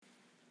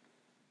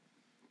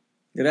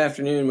Good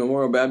afternoon,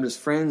 Memorial Baptist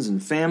friends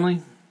and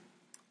family.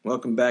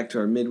 Welcome back to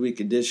our midweek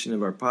edition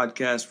of our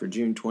podcast for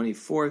June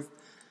 24th,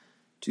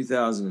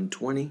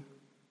 2020.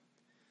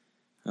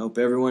 I hope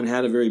everyone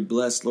had a very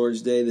blessed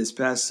Lord's Day this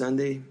past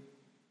Sunday.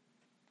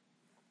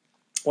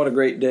 What a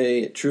great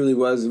day it truly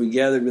was as we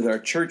gathered with our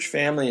church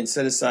family and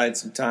set aside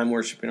some time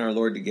worshiping our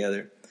Lord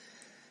together.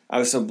 I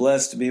was so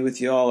blessed to be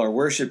with you all. Our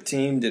worship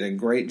team did a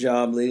great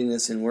job leading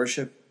us in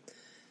worship,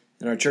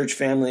 and our church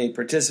family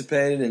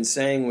participated and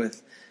sang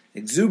with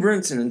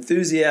exuberance and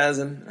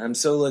enthusiasm. I'm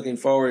so looking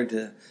forward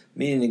to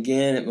meeting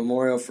again at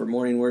Memorial for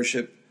morning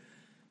worship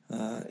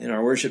in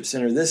our worship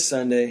center this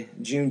Sunday,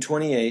 June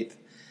 28th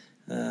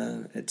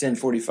at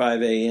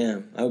 10:45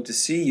 a.m. I hope to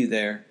see you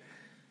there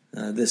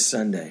this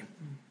Sunday.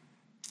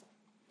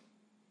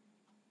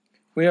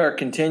 We are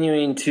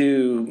continuing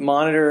to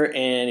monitor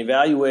and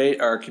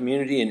evaluate our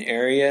community and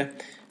area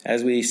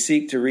as we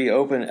seek to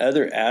reopen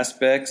other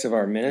aspects of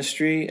our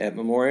ministry at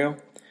Memorial.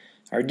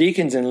 Our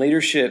deacons and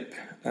leadership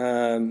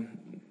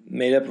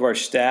made up of our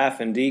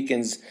staff and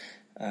deacons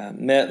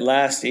met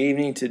last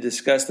evening to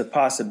discuss the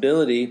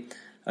possibility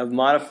of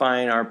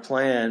modifying our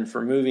plan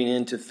for moving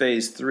into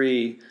phase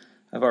 3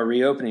 of our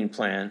reopening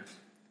plan.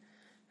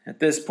 At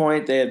this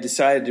point, they have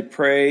decided to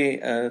pray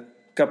a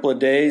couple of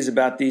days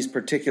about these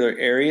particular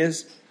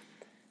areas.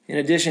 In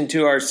addition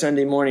to our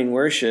Sunday morning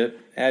worship,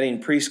 adding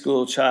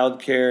preschool,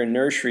 childcare, and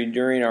nursery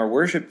during our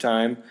worship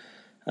time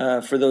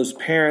for those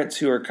parents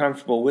who are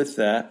comfortable with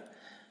that.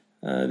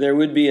 There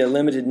would be a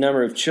limited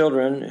number of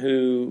children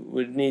who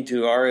would need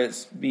to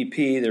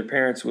RSVP, their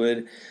parents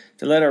would,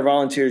 to let our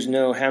volunteers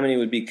know how many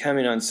would be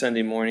coming on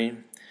Sunday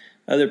morning.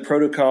 Other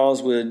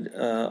protocols would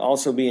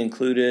also be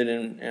included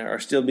and are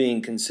still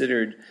being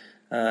considered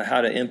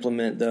how to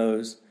implement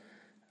those.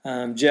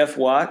 Jeff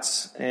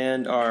Watts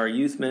and our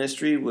youth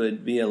ministry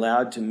would be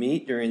allowed to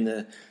meet during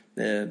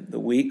the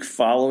week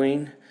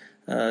following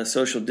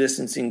social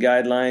distancing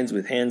guidelines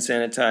with hand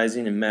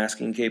sanitizing and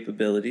masking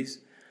capabilities.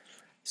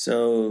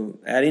 So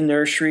adding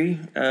nursery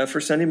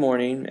for Sunday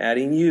morning,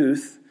 adding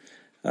youth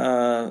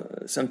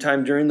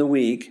sometime during the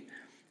week,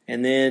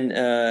 and then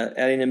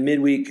adding a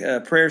midweek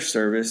prayer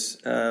service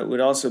would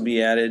also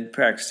be added,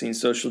 practicing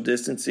social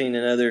distancing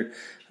and other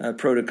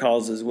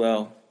protocols as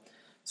well.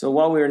 So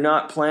while we are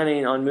not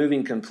planning on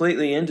moving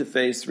completely into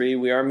phase 3,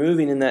 we are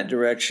moving in that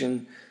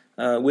direction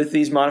with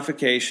these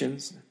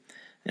modifications.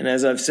 And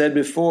as I've said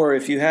before,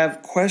 if you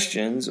have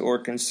questions or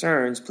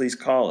concerns, please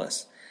call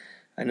us.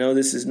 I know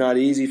this is not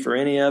easy for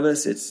any of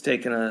us. It's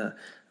taken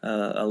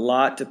a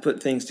lot to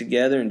put things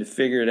together and to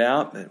figure it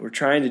out, but we're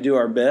trying to do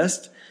our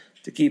best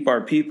to keep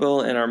our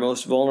people and our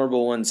most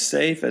vulnerable ones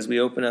safe as we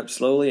open up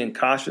slowly and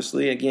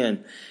cautiously.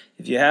 Again,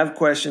 if you have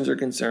questions or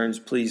concerns,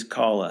 please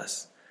call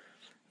us.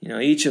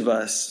 Each of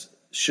us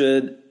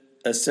should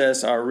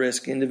assess our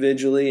risk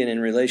individually and in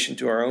relation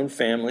to our own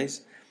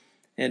families,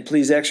 and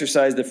please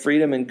exercise the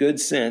freedom and good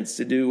sense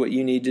to do what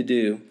you need to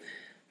do,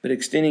 but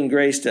extending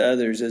grace to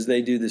others as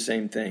they do the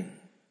same thing.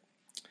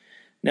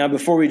 Now,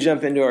 before we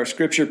jump into our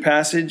scripture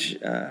passage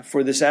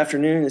for this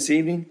afternoon, this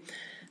evening,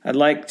 I'd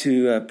like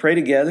to pray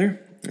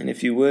together. And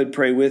if you would,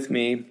 pray with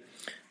me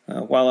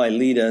while I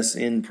lead us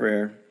in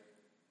prayer.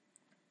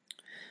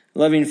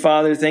 Loving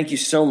Father, thank you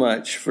so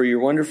much for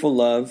your wonderful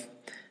love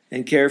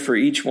and care for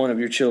each one of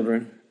your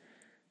children.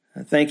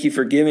 Thank you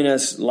for giving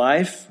us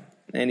life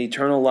and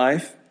eternal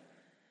life.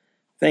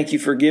 Thank you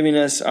for giving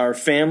us our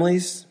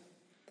families,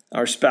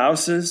 our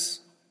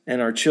spouses,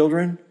 and our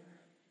children.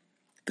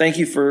 Thank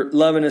you for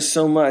loving us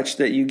so much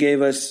that you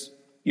gave us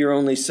your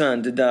only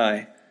Son to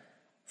die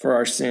for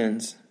our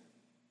sins.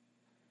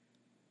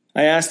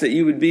 I ask that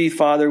you would be,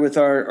 Father, with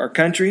our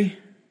country.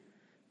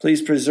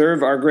 Please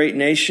preserve our great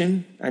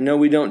nation. I know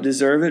we don't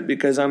deserve it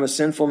because I'm a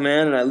sinful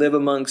man and I live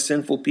among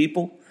sinful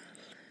people.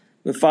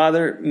 But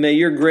Father, may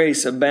your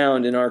grace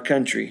abound in our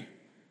country.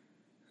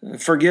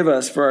 Forgive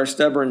us for our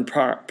stubborn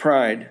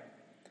pride.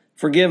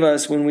 Forgive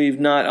us when we've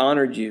not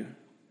honored you.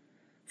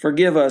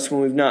 Forgive us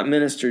when we've not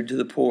ministered to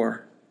the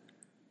poor.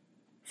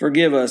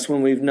 Forgive us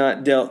when we've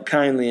not dealt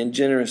kindly and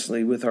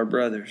generously with our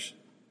brothers.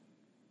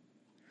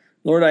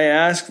 Lord, I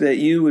ask that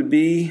you would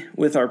be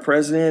with our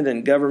president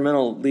and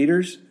governmental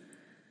leaders.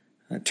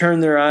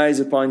 Turn their eyes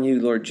upon you,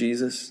 Lord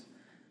Jesus.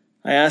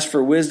 I ask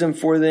for wisdom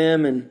for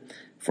them and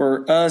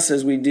for us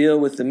as we deal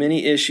with the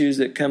many issues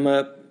that come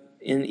up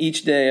in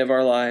each day of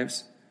our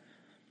lives.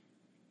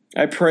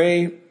 I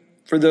pray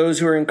for those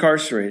who are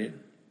incarcerated.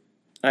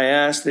 I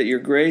ask that your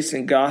grace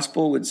and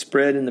gospel would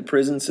spread in the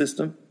prison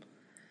system.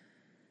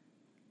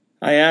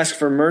 I ask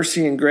for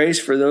mercy and grace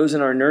for those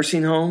in our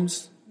nursing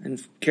homes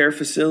and care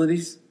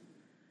facilities.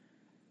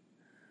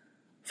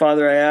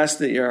 Father, I ask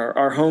that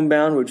our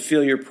homebound would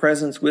feel your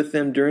presence with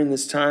them during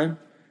this time.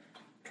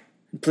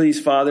 And please,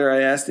 Father,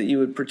 I ask that you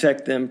would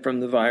protect them from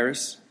the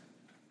virus.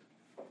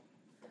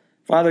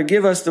 Father,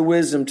 give us the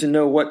wisdom to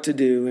know what to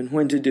do and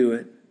when to do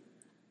it.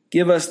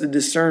 Give us the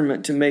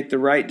discernment to make the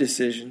right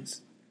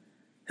decisions.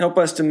 Help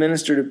us to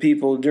minister to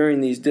people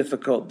during these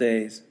difficult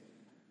days.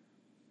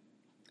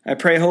 I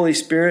pray, Holy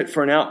Spirit,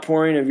 for an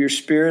outpouring of your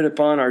Spirit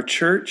upon our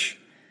church.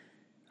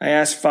 I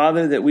ask,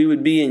 Father, that we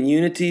would be in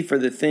unity for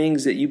the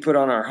things that you put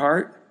on our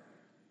heart.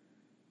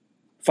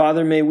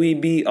 Father, may we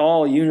be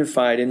all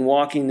unified in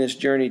walking this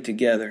journey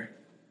together.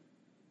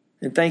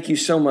 And thank you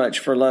so much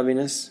for loving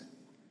us.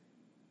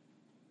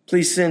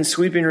 Please send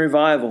sweeping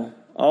revival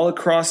all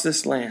across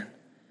this land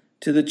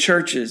to the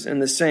churches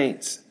and the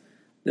saints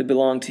that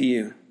belong to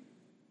you.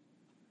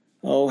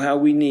 Oh, how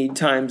we need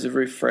times of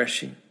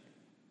refreshing.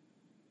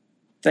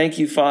 Thank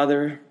you,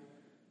 Father,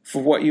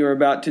 for what you are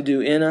about to do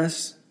in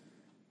us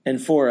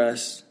and for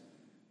us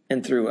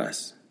and through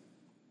us.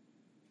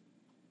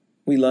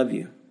 We love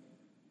you.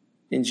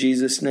 In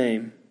Jesus'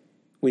 name,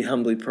 we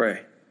humbly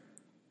pray.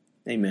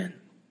 Amen.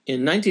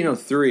 In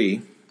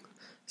 1903,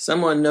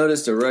 someone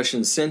noticed a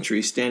Russian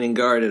sentry standing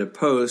guard at a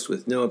post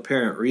with no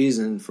apparent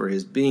reason for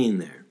his being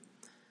there.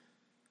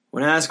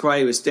 When asked why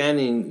he was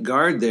standing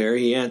guard there,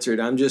 he answered,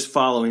 "I'm just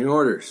following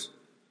orders."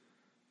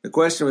 The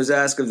question was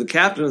asked of the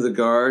captain of the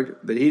guard,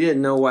 but he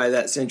didn't know why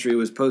that sentry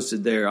was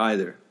posted there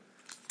either.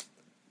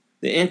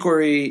 The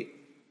inquiry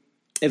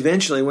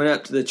eventually went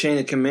up to the chain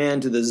of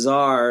command to the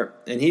Tsar,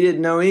 and he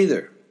didn't know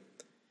either.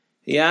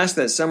 He asked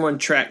that someone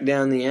track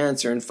down the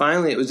answer, and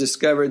finally it was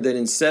discovered that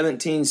in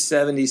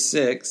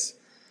 1776,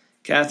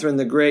 Catherine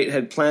the Great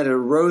had planted a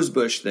rose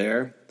bush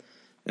there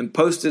and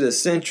posted a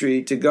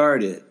sentry to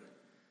guard it.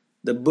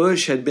 The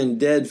bush had been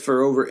dead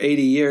for over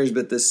 80 years,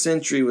 but the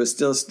sentry was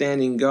still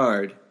standing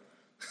guard.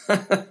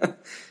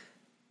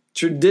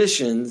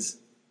 Traditions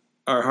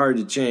are hard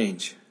to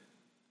change.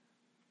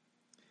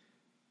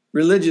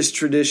 Religious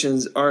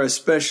traditions are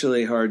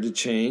especially hard to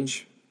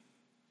change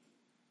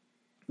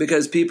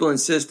because people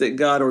insist that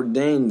God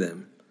ordained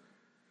them.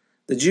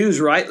 The Jews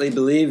rightly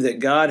believed that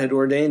God had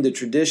ordained the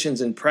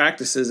traditions and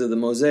practices of the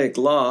Mosaic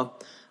Law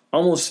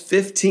almost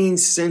 15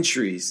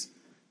 centuries,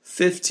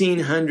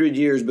 1,500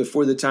 years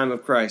before the time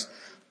of Christ.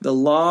 The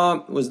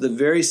law was the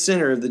very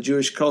center of the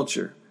Jewish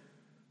culture.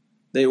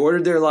 They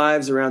ordered their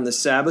lives around the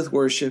Sabbath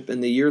worship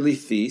and the yearly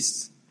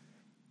feasts.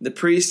 The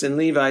priests and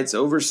Levites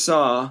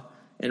oversaw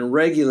and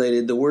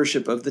regulated the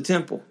worship of the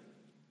temple.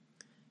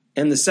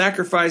 And the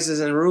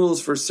sacrifices and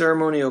rules for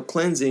ceremonial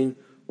cleansing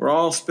were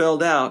all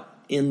spelled out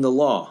in the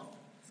law.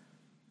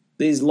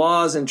 These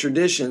laws and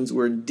traditions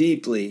were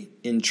deeply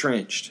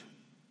entrenched.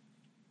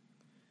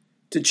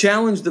 To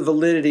challenge the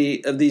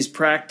validity of these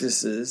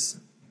practices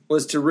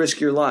was to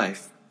risk your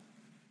life.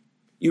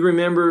 You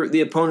remember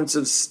the opponents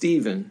of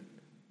Stephen,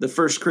 the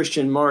first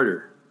Christian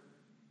martyr.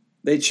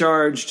 They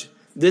charged,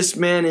 "This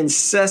man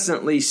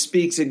incessantly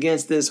speaks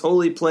against this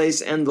holy place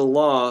and the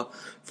law,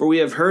 for we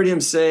have heard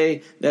him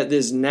say that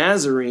this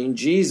Nazarene,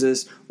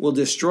 Jesus, will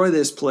destroy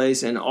this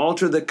place and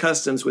alter the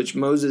customs which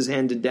Moses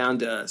handed down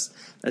to us."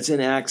 That's in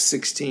Acts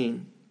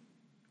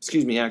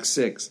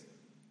 6.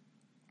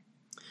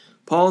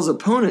 Paul's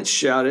opponents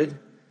shouted,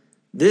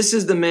 "This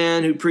is the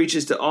man who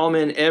preaches to all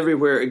men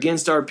everywhere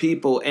against our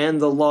people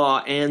and the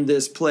law and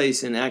this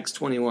place," in Acts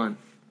 21.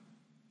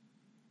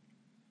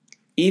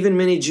 Even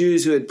many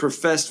Jews who had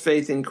professed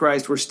faith in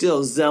Christ were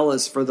still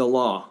zealous for the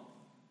law.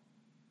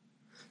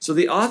 So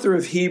the author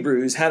of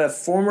Hebrews had a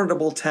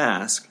formidable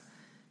task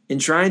in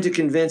trying to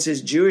convince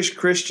his Jewish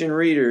Christian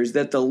readers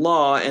that the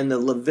law and the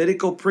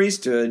Levitical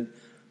priesthood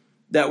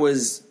that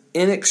was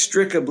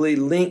inextricably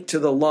linked to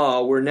the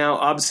law were now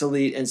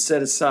obsolete and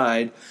set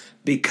aside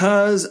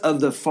because of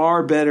the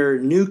far better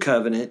new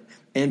covenant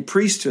and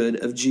priesthood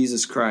of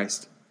Jesus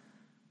Christ.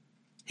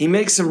 He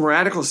makes some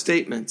radical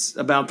statements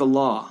about the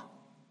law.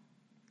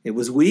 It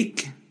was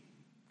weak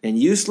and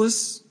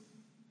useless.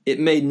 It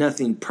made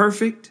nothing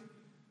perfect.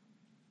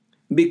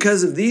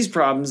 Because of these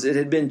problems, it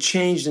had been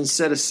changed and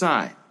set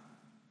aside.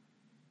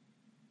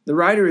 The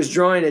writer is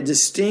drawing a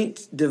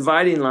distinct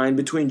dividing line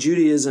between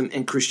Judaism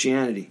and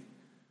Christianity.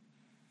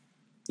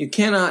 You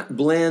cannot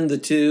blend the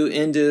two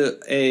into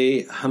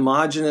a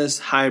homogeneous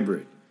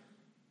hybrid.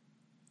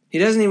 He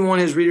doesn't even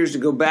want his readers to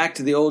go back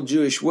to the old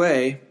Jewish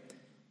way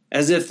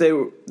as if they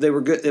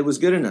were good, it was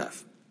good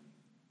enough.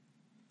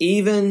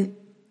 Even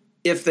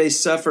if they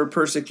suffer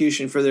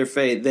persecution for their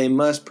faith, they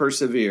must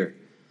persevere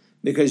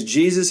because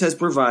Jesus has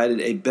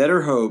provided a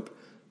better hope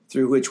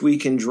through which we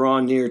can draw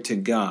near to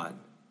God.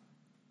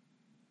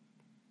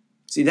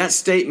 See, that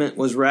statement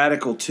was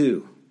radical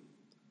too.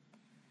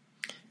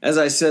 As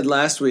I said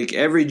last week,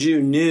 every Jew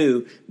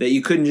knew that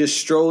you couldn't just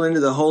stroll into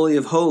the Holy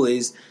of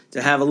Holies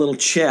to have a little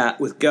chat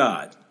with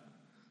God.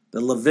 The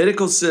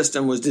Levitical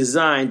system was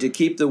designed to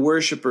keep the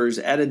worshipers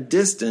at a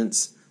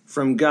distance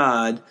from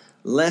God,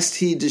 lest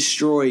he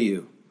destroy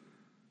you.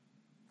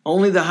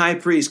 Only the high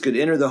priest could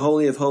enter the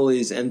Holy of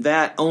Holies, and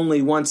that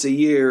only once a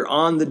year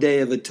on the Day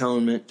of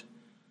Atonement.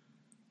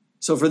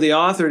 So for the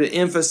author to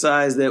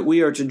emphasize that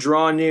we are to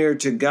draw near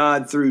to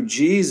God through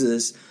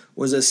Jesus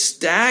was a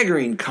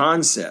staggering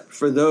concept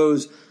for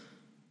those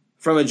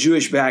from a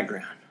Jewish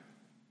background.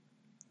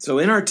 So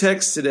in our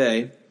text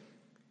today,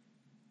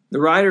 the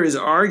writer is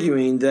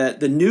arguing that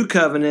the new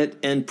covenant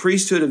and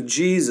priesthood of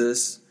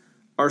Jesus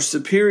are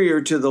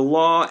superior to the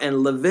law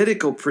and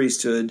Levitical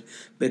priesthood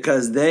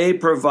because they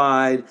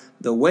provide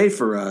the way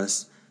for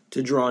us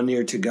to draw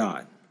near to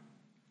God.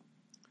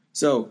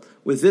 So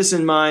with this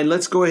in mind,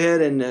 let's go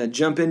ahead and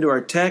jump into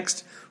our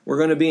text. We're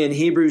going to be in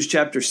Hebrews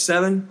chapter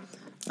 7,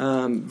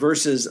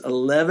 verses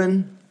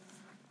 11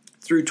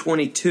 through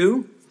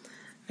 22.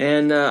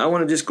 And I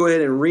want to just go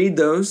ahead and read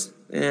those.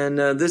 And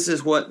this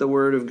is what the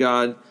Word of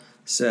God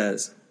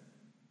says.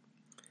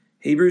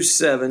 Hebrews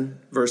 7,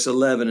 verse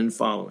 11 and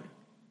following.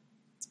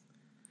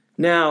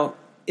 Now,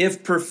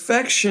 if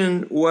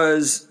perfection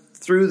was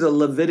through the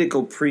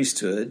Levitical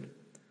priesthood,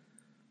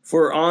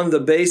 for on the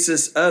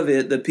basis of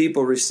it the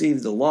people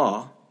received the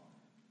law,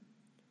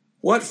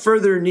 what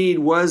further need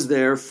was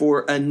there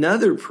for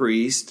another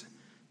priest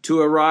to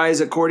arise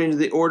according to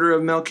the order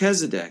of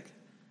Melchizedek,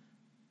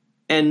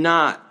 and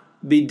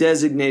not be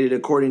designated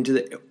according to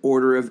the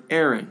order of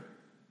Aaron?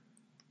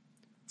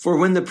 For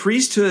when the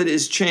priesthood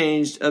is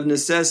changed, of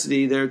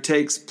necessity there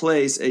takes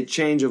place a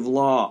change of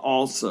law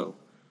also.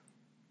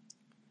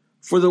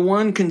 For the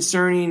one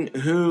concerning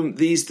whom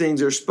these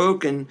things are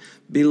spoken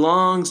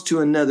belongs to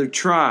another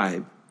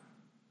tribe,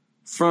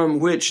 from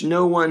which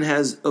no one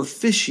has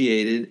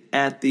officiated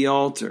at the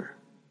altar.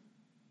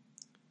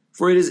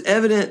 For it is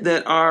evident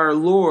that our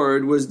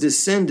Lord was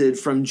descended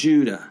from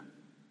Judah,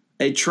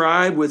 a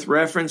tribe with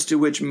reference to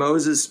which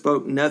Moses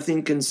spoke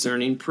nothing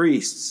concerning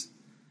priests.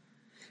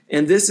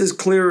 And this is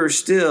clearer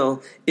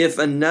still, if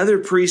another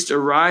priest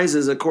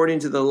arises according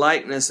to the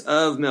likeness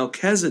of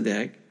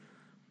Melchizedek,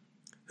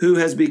 who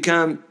has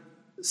become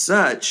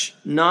such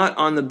not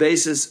on the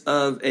basis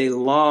of a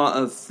law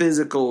of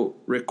physical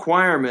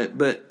requirement,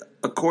 but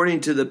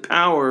according to the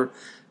power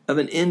of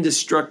an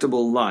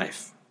indestructible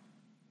life.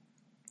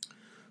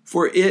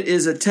 For it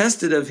is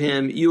attested of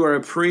him, you are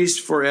a priest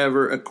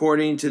forever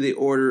according to the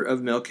order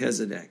of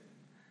Melchizedek.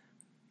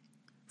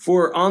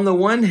 For on the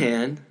one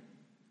hand,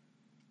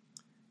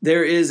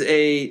 there is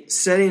a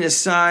setting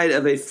aside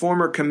of a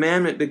former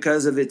commandment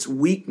because of its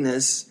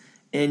weakness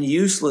and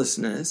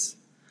uselessness,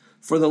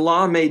 for the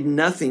law made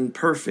nothing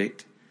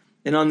perfect.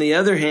 And on the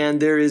other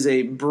hand, there is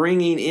a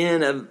bringing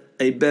in of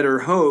a better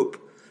hope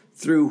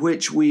through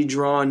which we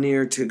draw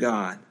near to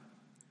God.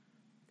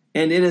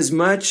 And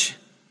inasmuch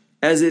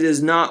as it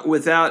is not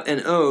without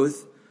an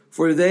oath,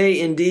 for they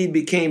indeed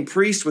became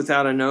priests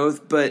without an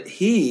oath, but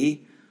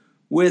he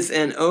with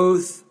an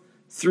oath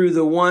through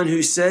the one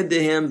who said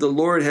to him, the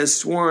Lord has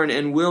sworn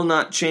and will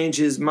not change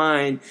his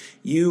mind,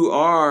 you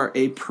are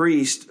a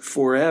priest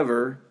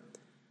forever.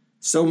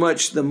 So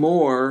much the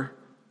more,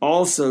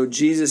 also,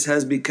 Jesus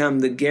has become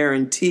the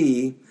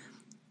guarantee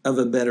of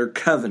a better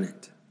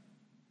covenant.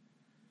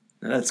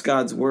 Now, that's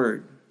God's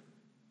word.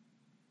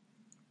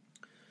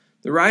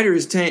 The writer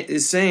is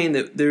saying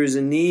that there is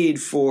a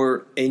need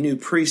for a new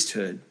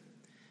priesthood.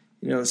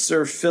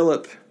 Sir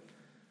Philip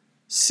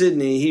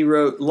Sidney, he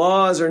wrote,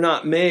 laws are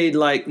not made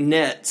like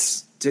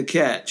nets to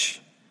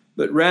catch,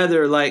 but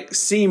rather like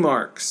sea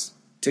marks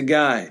to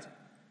guide.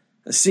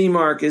 A sea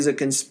mark is a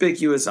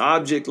conspicuous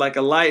object like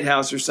a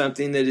lighthouse or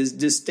something that is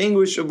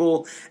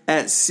distinguishable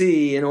at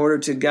sea in order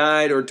to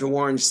guide or to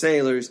warn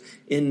sailors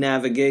in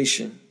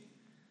navigation.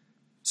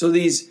 So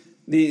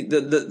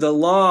the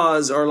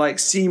laws are like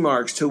sea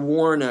marks to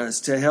warn us,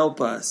 to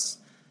help us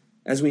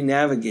as we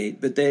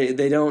navigate, but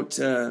they don't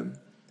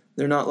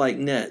they're not like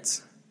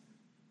nets.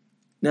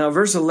 Now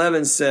verse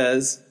 11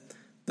 says,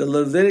 the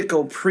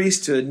Levitical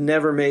priesthood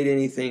never made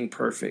anything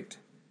perfect.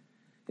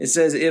 It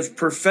says, if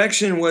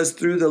perfection was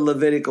through the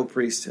Levitical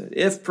priesthood,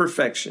 if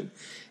perfection,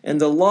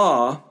 and the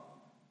law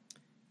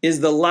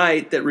is the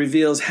light that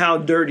reveals how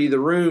dirty the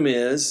room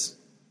is,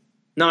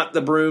 not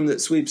the broom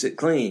that sweeps it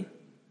clean.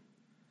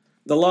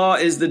 The law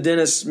is the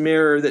dentist's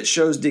mirror that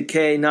shows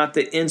decay, not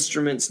the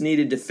instruments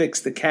needed to fix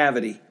the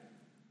cavity.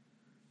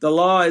 The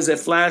law is a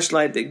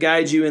flashlight that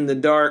guides you in the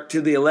dark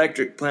to the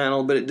electric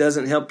panel, but it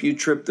doesn't help you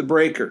trip the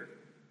breaker.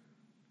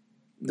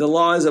 The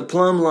law is a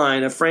plumb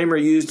line a framer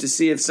used to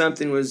see if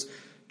something was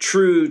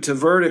true to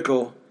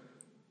vertical,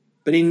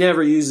 but he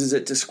never uses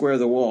it to square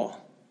the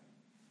wall.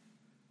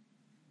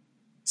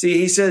 See,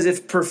 he says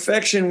if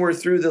perfection were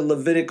through the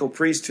Levitical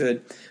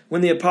priesthood,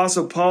 when the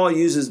Apostle Paul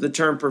uses the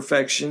term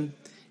perfection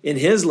in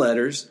his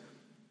letters,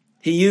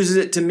 he uses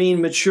it to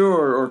mean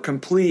mature or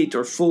complete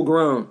or full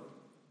grown.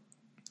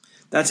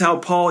 That's how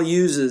Paul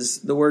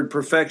uses the word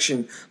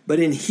perfection. But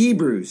in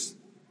Hebrews,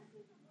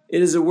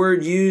 it is a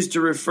word used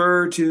to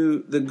refer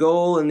to the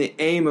goal and the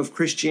aim of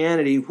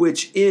Christianity,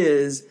 which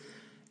is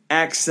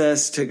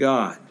access to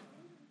God.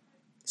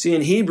 See,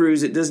 in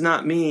Hebrews, it does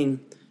not mean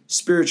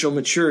spiritual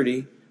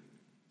maturity.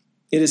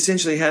 It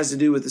essentially has to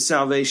do with the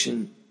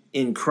salvation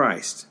in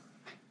Christ.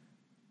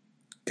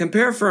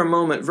 Compare for a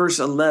moment verse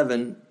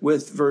 11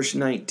 with verse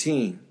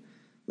 19.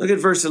 Look at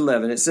verse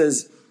 11. It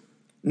says,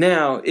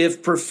 now,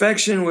 if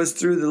perfection was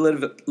through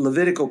the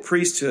Levitical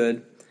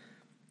priesthood,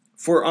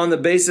 for on the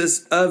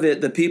basis of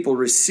it the people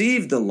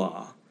received the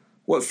law,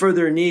 what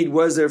further need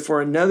was there for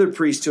another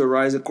priest to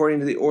arise according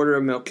to the order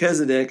of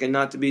Melchizedek and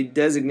not to be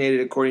designated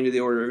according to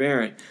the order of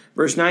Aaron?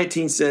 Verse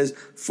 19 says,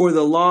 for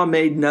the law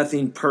made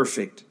nothing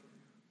perfect.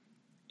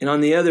 And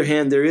on the other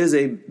hand, there is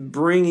a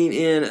bringing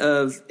in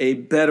of a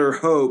better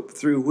hope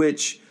through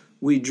which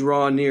we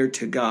draw near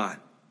to God.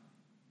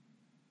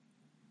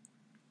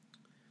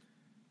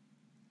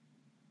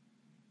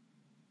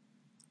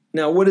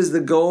 Now, what is the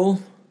goal?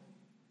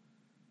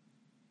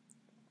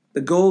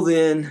 The goal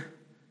then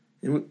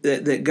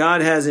that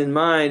God has in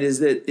mind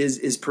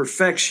is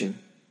perfection.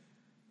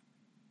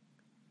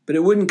 But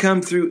it wouldn't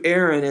come through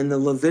Aaron and the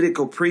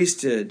Levitical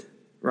priesthood,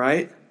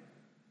 right?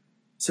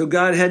 So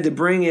God had to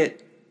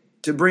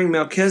bring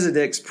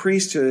Melchizedek's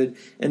priesthood,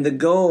 and the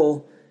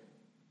goal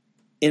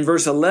in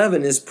verse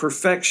 11 is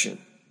perfection.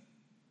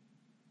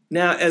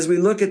 Now, as we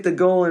look at the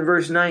goal in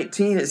verse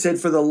 19, it said,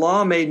 "For the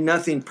law made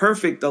nothing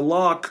perfect." The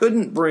law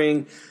couldn't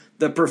bring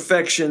the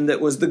perfection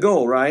that was the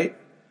goal, right?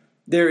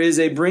 There is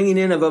a bringing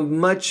in of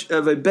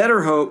a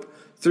better hope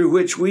through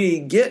which we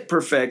get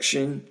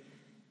perfection.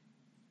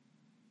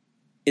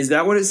 Is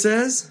that what it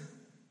says?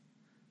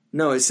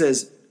 No, it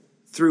says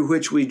through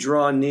which we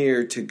draw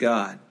near to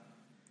God.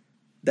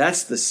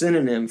 That's the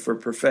synonym for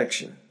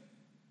perfection.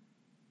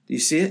 Do you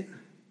see it?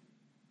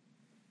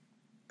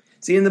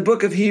 See, in the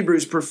book of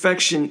Hebrews,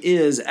 perfection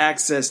is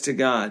access to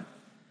God.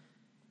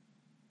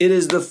 It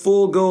is the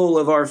full goal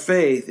of our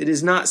faith. It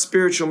is not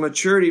spiritual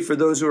maturity for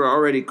those who are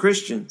already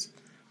Christians.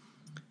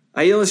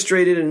 I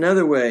illustrate it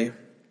another way.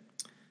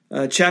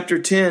 Chapter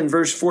 10,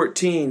 verse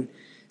 14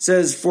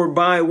 says, "For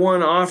by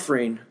one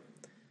offering,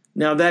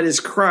 now that is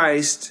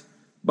Christ,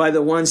 by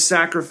the one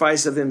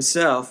sacrifice of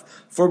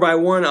himself, for by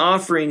one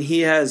offering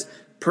he has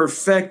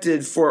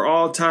perfected for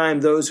all time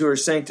those who are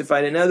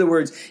sanctified." In other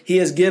words, he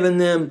has given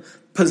them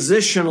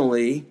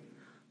positionally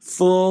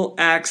full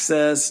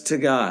access to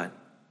God.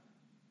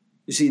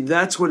 You see,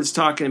 that's what it's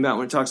talking about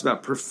when it talks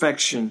about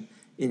perfection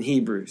in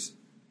Hebrews.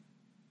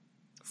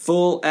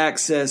 Full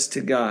access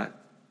to God.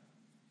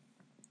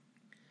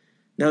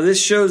 Now, this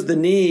shows the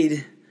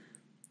need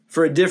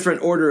for a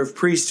different order of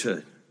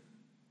priesthood.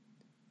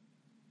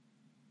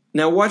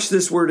 Now, watch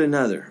this word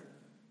 "another."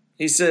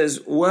 He says,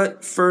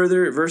 what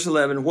further, verse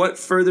 11, what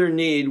further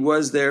need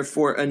was there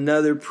for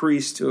another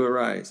priest to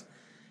arise?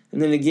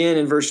 And then again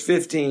in verse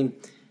 15,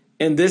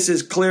 and this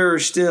is clearer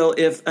still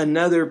if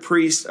another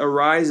priest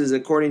arises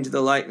according to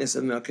the likeness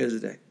of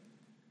Melchizedek.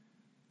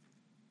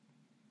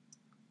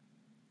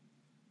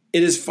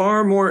 It is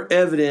far more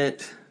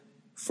evident,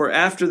 for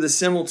after the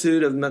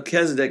similitude of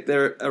Melchizedek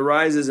there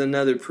arises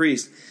another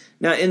priest.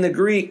 Now in the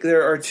Greek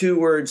there are two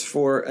words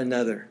for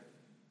another.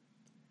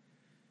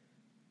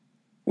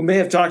 We may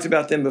have talked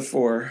about them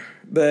before,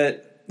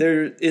 but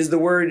there is the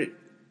word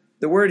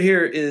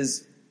here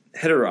is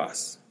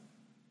heteros.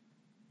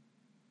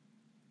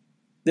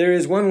 There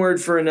is one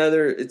word for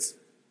another. It's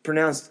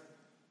pronounced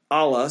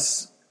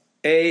allos,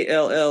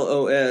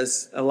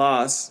 A-L-L-O-S,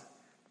 allos,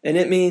 and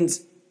it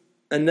means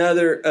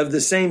another of the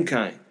same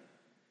kind.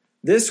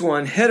 This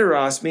one,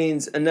 heteros,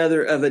 means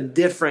another of a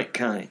different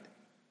kind.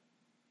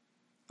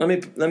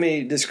 Let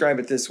me describe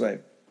it this way.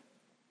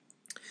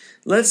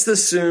 Let's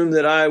assume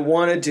that I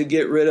wanted to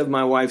get rid of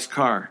my wife's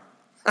car.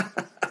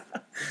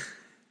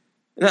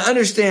 Now,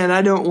 understand,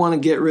 I don't want to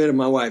get rid of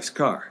my wife's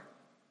car.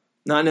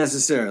 Not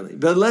necessarily.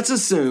 But let's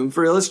assume,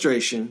 for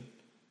illustration,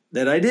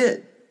 that I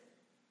did.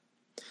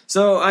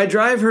 So I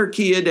drive her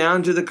Kia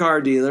down to the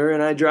car dealer,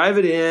 and I drive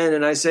it in,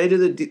 and I say to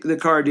the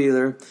car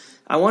dealer,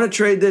 "I want to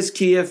trade this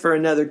Kia for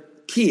another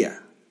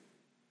Kia."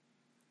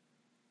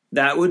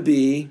 That would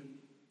be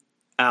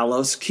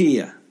allos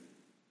Kia.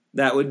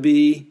 That would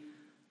be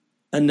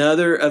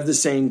another of the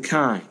same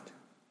kind.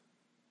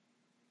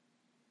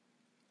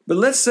 But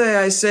let's say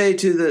I say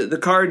to the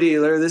car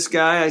dealer, this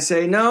guy, I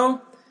say,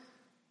 "No,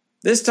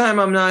 this time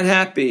I'm not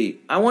happy.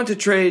 I want to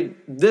trade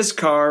this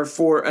car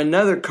for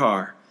another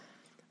car.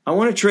 I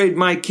want to trade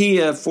my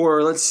Kia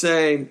for, let's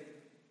say,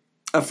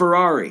 a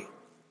Ferrari."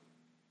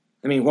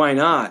 I mean, why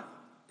not?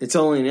 It's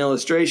only an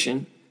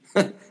illustration.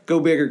 Go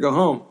big or go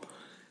home.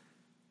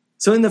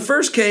 So in the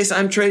first case,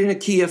 I'm trading a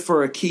Kia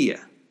for a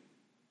Kia.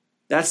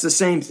 That's the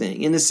same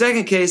thing. In the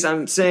second case,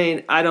 I'm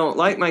saying, I don't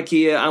like my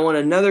Kia. I want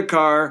another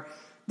car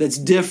that's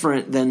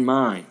different than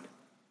mine.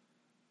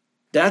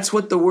 That's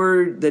what the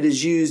word that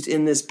is used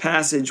in this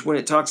passage when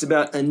it talks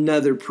about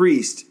another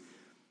priest.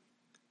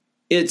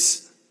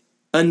 It's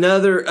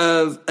another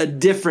of a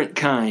different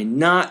kind,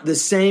 not the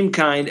same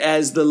kind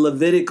as the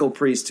Levitical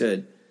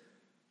priesthood.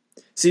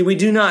 See, we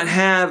do not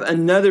have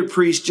another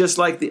priest just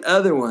like the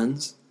other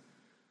ones.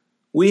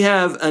 We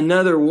have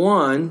another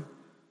one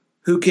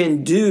who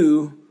can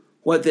do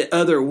what the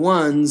other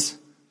ones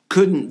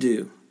couldn't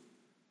do.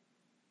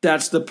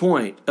 That's the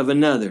point of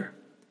another.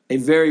 A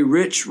very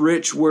rich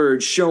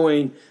word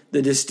showing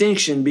the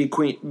distinction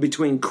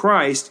between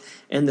Christ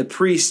and the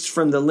priests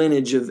from the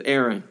lineage of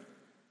Aaron.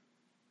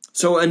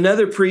 So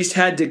another priest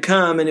had to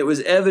come, and it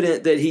was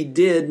evident that he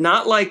did,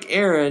 not like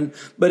Aaron,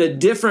 but a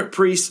different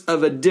priest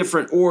of a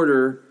different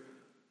order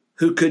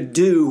who could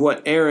do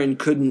what Aaron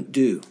couldn't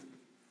do.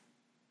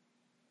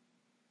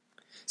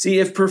 See,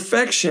 if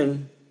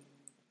perfection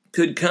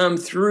could come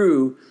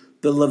through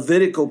the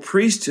Levitical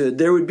priesthood,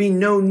 there would be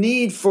no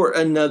need for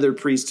another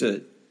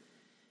priesthood.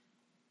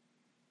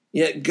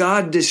 Yet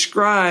God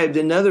described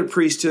another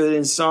priesthood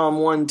in Psalm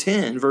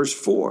 110, verse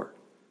 4.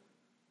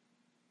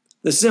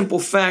 The simple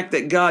fact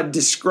that God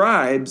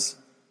describes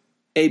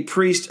a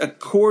priest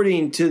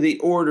according to the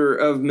order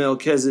of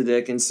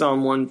Melchizedek in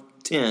Psalm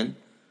 1:10,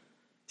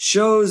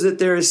 shows that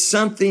there is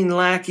something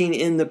lacking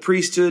in the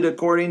priesthood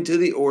according to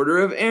the order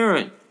of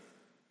Aaron. I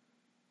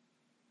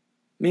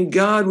mean,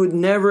 God would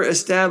never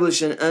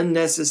establish an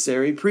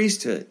unnecessary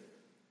priesthood.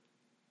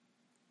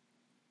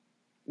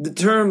 The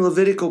term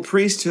Levitical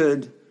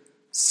priesthood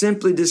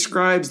simply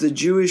describes the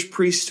Jewish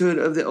priesthood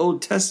of the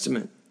Old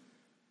Testament.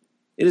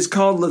 It is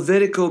called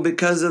Levitical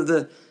because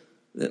of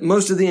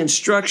most of the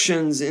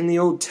instructions in the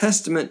Old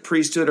Testament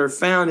priesthood are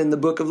found in the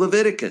book of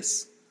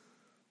Leviticus.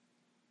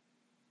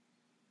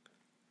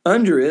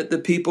 Under it, the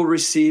people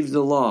received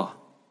the law.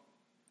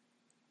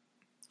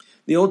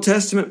 The Old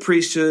Testament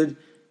priesthood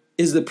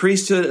is the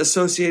priesthood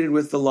associated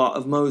with the law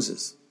of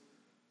Moses.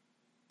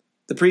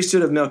 The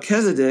priesthood of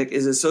Melchizedek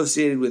is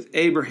associated with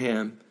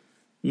Abraham,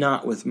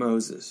 not with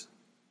Moses.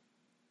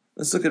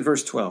 Let's look at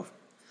verse 12.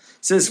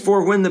 It says,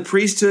 "For when the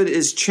priesthood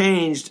is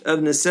changed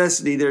of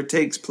necessity, there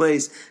takes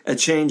place a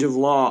change of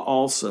law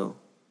also."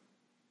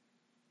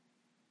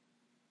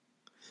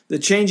 The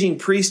changing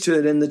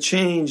priesthood and the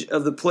change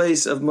of the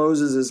place of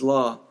Moses'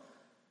 law.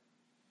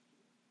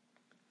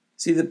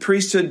 See, the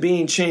priesthood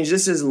being changed,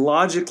 this is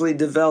logically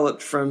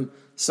developed from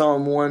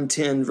Psalm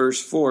 110,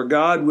 verse 4.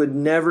 God would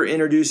never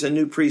introduce a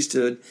new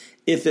priesthood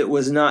if it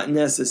was not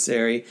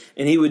necessary,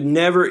 and he would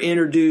never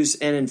introduce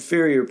an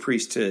inferior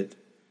priesthood.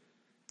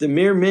 The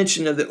mere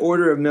mention of the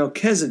order of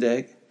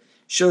Melchizedek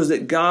shows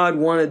that God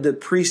wanted the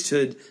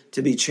priesthood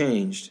to be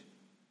changed.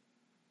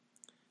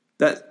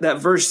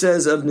 That verse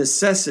says of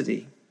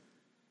necessity.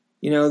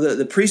 You know,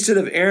 the priesthood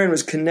of Aaron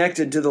was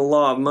connected to the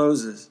law of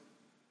Moses.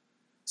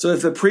 So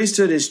if the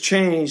priesthood is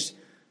changed,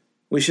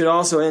 we should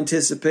also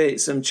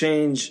anticipate some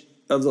change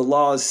of the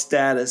law's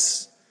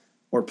status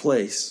or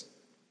place.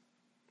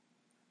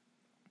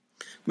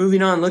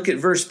 Moving on, look at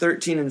verse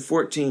 13 and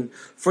 14.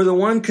 "For the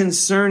one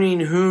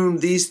concerning whom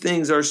these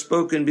things are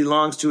spoken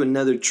belongs to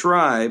another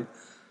tribe,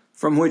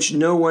 from which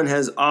no one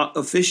has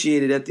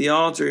officiated at the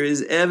altar. It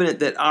is evident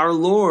that our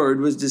Lord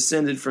was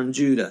descended from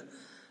Judah,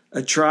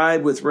 a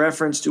tribe with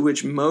reference to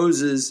which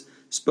Moses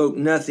spoke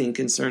nothing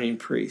concerning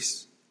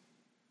priests."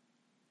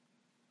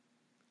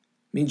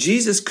 I mean,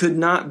 Jesus could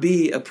not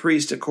be a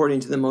priest according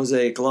to the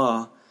Mosaic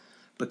law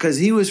because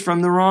he was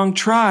from the wrong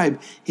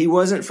tribe. He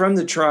wasn't from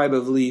the tribe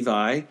of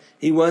Levi.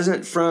 He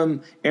wasn't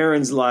from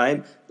Aaron's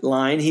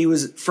line. He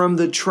was from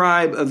the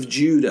tribe of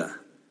Judah,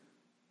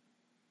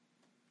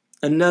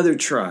 another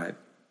tribe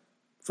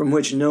from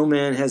which no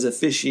man has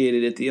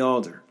officiated at the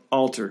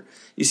altar.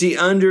 You see,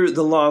 under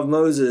the law of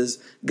Moses,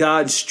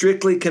 God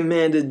strictly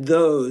commanded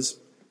those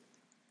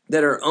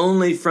that are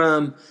only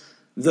from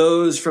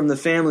those from the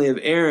family of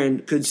Aaron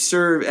could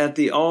serve at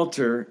the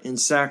altar in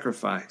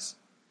sacrifice.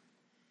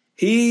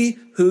 He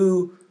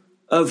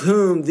of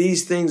whom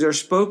these things are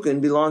spoken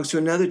belongs to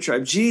another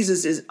tribe.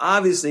 Jesus is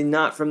obviously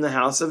not from the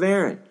house of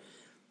Aaron,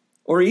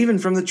 or even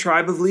from the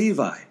tribe of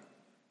Levi.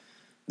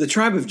 The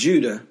tribe of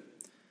Judah,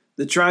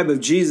 the tribe of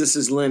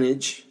Jesus'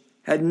 lineage,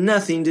 had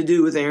nothing to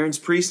do with Aaron's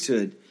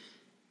priesthood,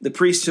 the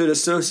priesthood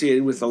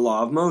associated with the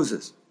law of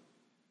Moses.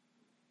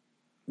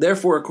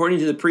 Therefore, according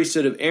to the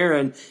priesthood of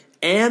Aaron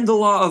and the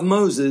law of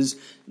Moses,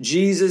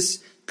 Jesus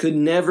could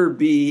never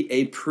be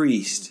a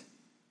priest.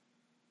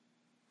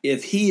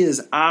 If he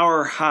is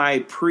our high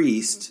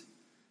priest,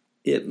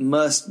 it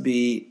must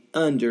be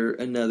under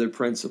another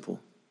principle.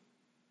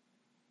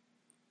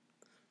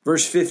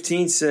 Verse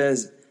 15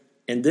 says,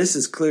 and this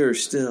is clearer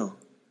still,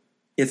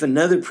 if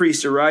another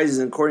priest arises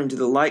according to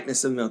the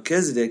likeness of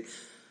Melchizedek,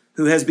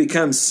 who has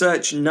become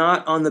such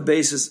not on the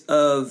basis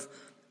of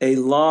a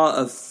law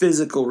of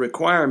physical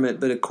requirement,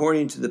 but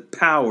according to the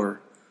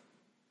power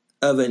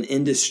of an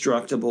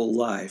indestructible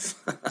life.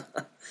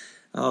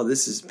 Oh,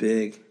 this is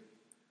big.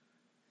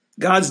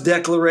 God's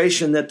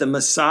declaration that the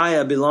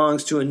Messiah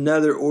belongs to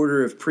another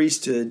order of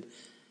priesthood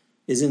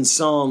is in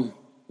Psalm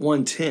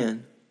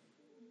 110.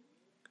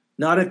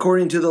 Not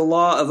according to the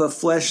law of a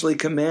fleshly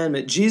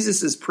commandment.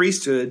 Jesus'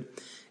 priesthood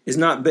is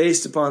not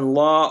based upon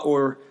law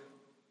or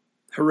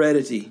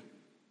heredity,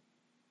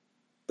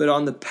 but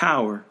on the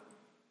power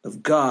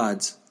of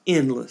God's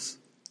endless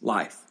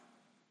life.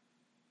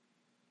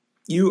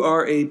 You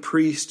are a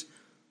priest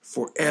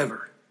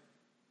forever.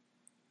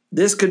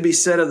 This could be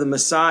said of the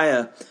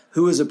Messiah,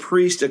 who is a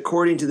priest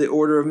according to the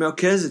order of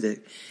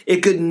Melchizedek.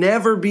 It could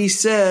never be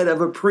said of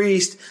a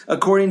priest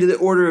according to the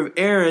order of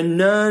Aaron.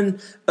 None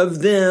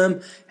of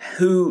them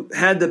who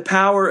had the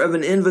power of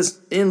an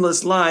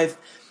endless life,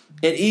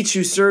 and each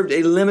who served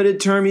a limited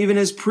term, even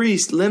as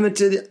priests,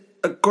 limited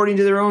according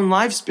to their own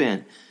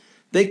lifespan.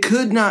 They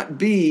could not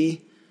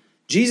be,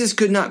 Jesus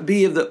could not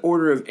be of the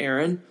order of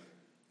Aaron,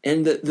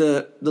 and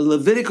the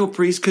Levitical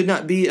priest could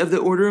not be of the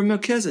order of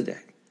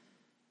Melchizedek.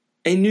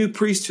 A new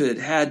priesthood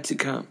had to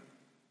come.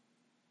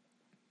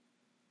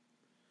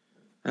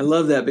 I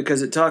love that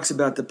because it talks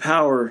about the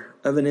power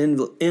of an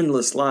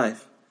endless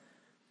life.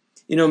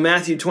 You know,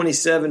 Matthew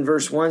 27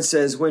 verse 1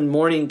 says, when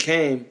morning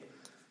came,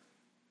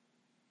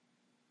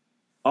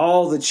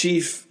 all the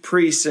chief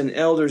priests and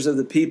elders of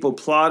the people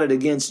plotted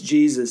against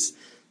Jesus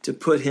to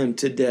put him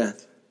to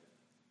death.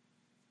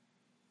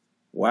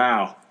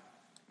 Wow.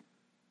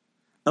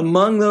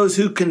 Among those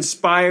who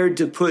conspired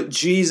to put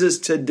Jesus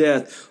to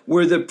death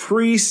were the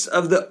priests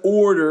of the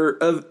order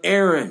of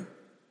Aaron.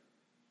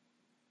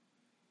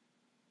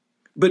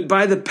 But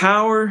by the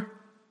power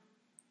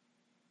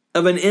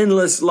of an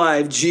endless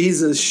life,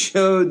 Jesus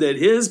showed that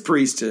his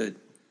priesthood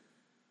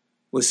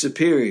was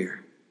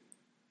superior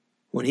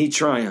when he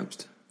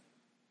triumphed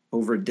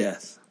over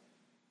death.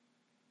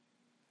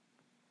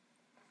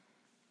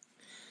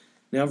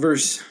 Now,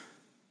 verse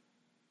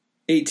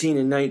 18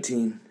 and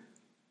 19.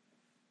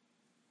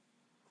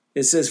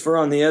 It says, "For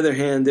on the other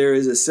hand, there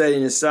is a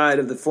setting aside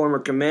of the former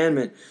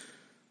commandment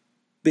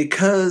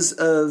because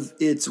of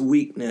its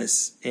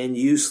weakness and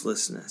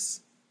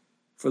uselessness.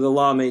 For the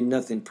law made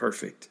nothing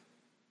perfect.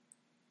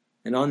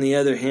 And on the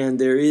other hand,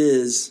 there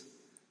is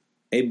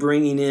a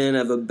bringing in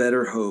of a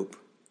better hope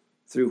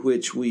through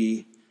which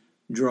we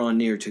draw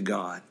near to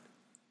God."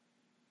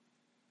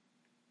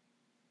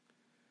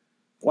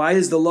 Why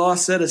is the law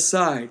set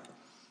aside?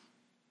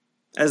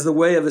 As the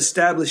way of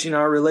establishing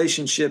our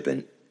relationship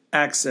and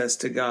access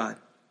to God.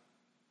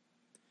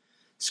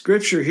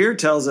 Scripture here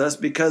tells us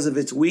because of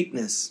its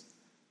weakness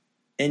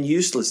and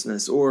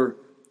uselessness or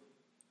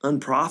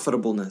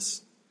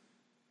unprofitableness.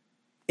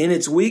 In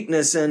its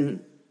weakness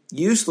and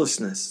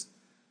uselessness,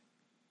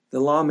 the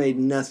law made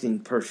nothing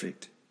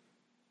perfect.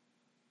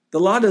 The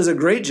law does a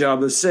great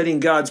job of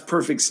setting God's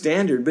perfect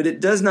standard, but it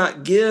does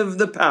not give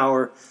the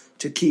power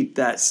to keep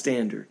that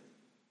standard.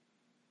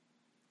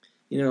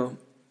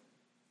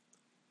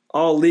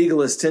 All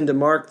legalists tend to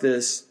mark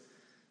this.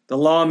 The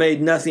law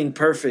made nothing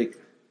perfect.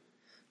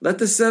 Let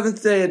the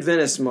Seventh-day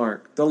Adventists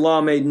mark, the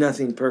law made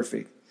nothing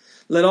perfect.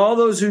 Let all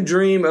those who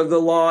dream of the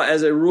law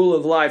as a rule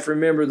of life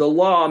remember the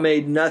law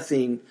made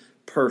nothing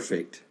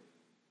perfect.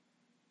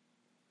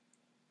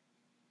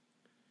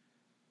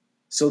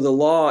 So the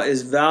law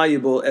is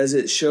valuable as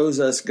it shows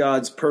us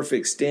God's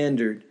perfect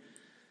standard,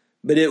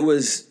 but it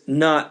was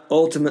not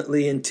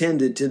ultimately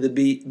intended to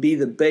be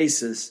the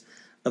basis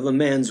of a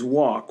man's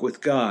walk with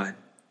God.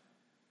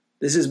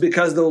 This is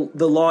because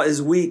the law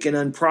is weak and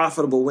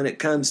unprofitable when it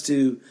comes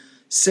to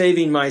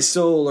saving my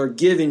soul or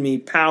giving me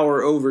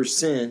power over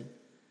sin.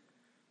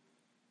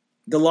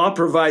 The law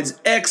provides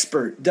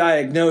expert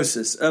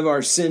diagnosis of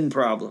our sin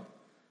problem,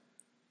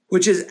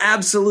 which is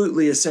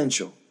absolutely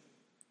essential.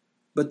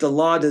 But the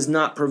law does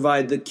not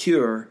provide the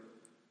cure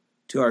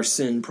to our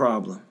sin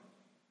problem.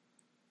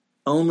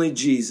 Only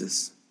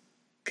Jesus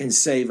can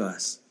save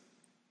us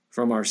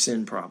from our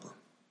sin problem.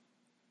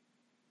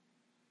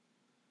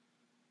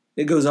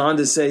 It goes on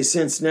to say,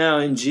 since now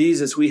in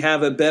Jesus we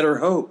have a better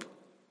hope,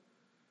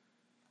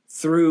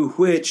 through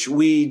which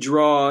we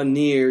draw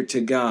near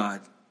to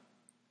God.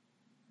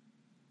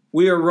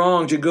 We are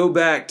wrong to go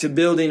back to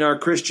building our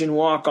Christian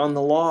walk on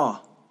the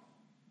law.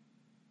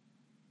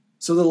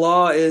 So the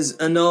law is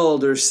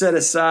annulled or set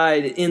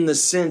aside in the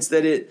sense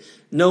that it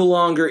no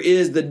longer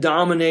is the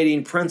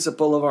dominating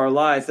principle of our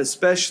life,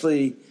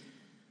 especially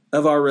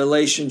of our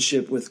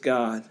relationship with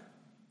God.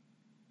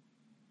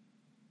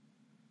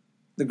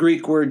 The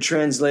Greek word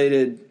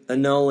translated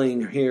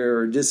annulling here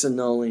or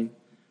disannulling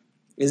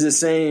is the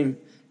same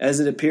as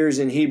it appears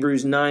in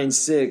Hebrews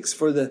 9:6.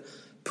 For the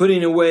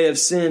putting away of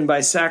sin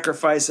by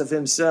sacrifice of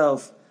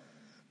himself,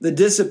 the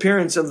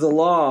disappearance of the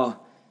law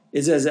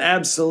is as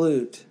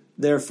absolute,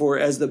 therefore,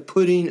 as the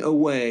putting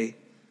away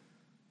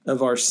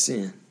of our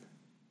sin.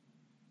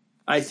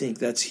 I think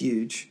that's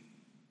huge.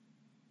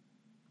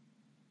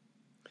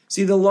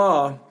 See, the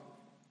law,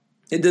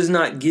 it does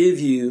not give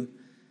you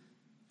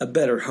a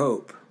better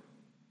hope.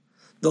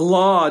 The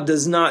law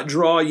does not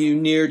draw you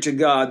near to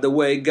God the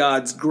way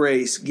God's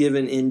grace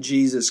given in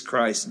Jesus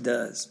Christ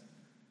does.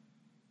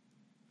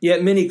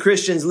 Yet many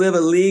Christians live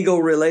a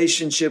legal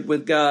relationship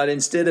with God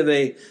instead of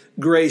a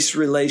grace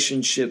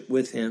relationship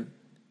with Him.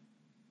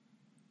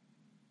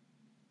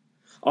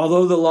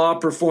 Although the law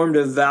performed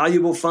a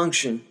valuable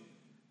function,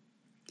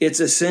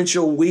 its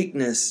essential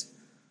weakness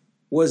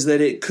was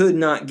that it could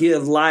not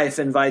give life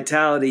and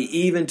vitality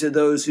even to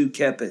those who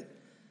kept it,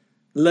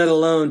 let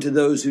alone to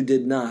those who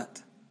did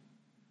not.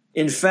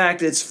 In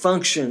fact, its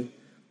function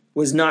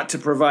was not to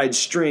provide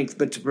strength,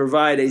 but to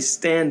provide a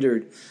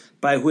standard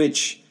by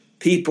which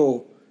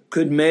people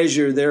could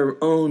measure their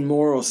own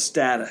moral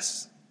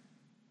status.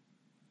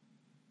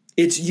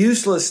 Its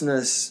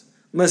uselessness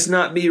must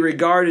not be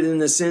regarded in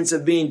the sense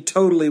of being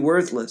totally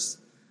worthless,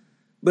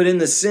 but in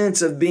the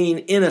sense of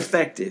being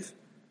ineffective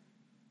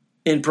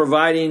in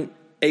providing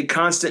a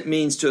constant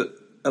means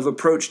of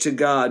approach to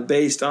God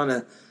based on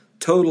a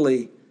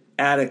totally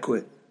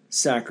adequate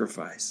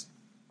sacrifice.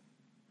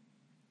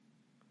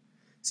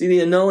 See,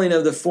 the annulling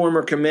of the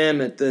former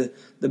commandment, the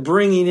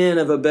bringing in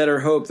of a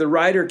better hope, the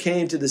writer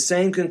came to the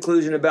same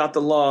conclusion about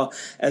the law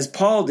as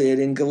Paul did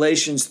in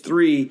Galatians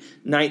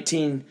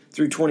 3:19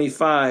 through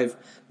 25,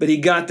 but he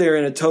got there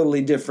in a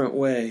totally different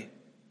way.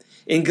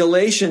 In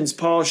Galatians,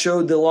 Paul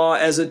showed the law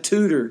as a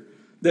tutor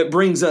that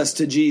brings us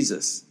to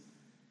Jesus.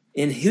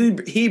 In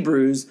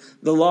Hebrews,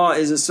 the law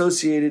is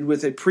associated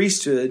with a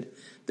priesthood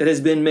that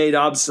has been made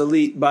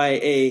obsolete by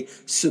a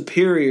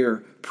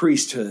superior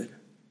priesthood.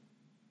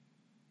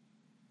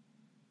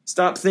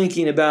 Stop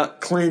thinking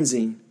about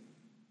cleansing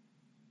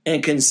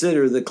and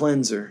consider the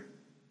cleanser.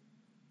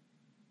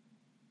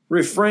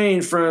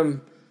 Refrain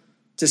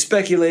to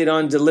speculate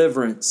on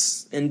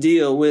deliverance and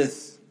deal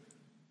with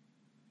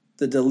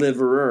the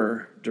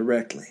deliverer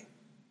directly.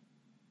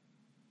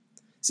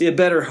 See, a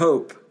better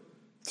hope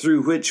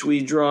through which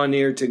we draw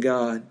near to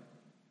God.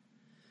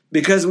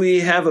 Because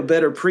we have a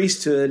better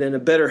priesthood and a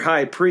better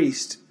high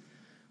priest,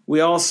 we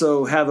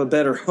also have a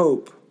better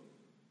hope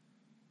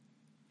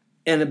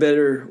and a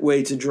better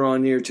way to draw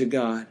near to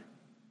God.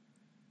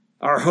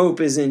 Our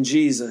hope is in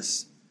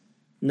Jesus,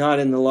 not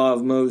in the law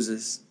of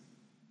Moses,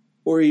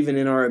 or even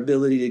in our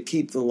ability to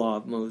keep the law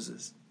of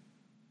Moses.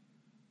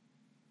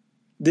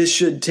 This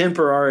should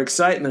temper our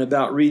excitement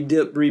about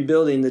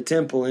rebuilding the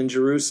temple in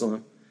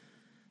Jerusalem.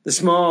 The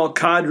small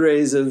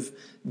cadres of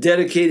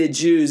dedicated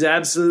Jews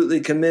absolutely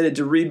committed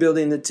to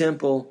rebuilding the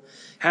temple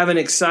have an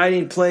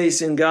exciting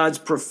place in God's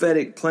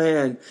prophetic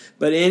plan,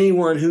 but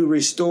anyone who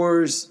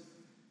restores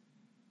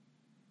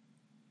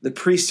the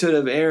priesthood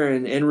of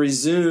Aaron and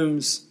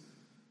resumes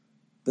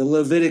the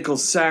Levitical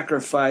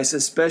sacrifice,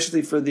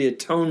 especially for the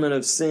atonement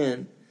of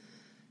sin,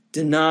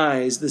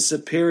 denies the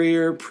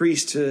superior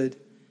priesthood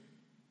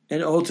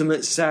and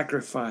ultimate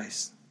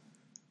sacrifice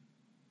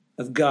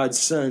of God's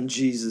Son,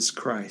 Jesus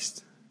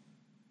Christ.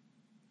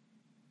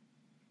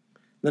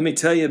 Let me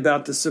tell you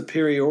about the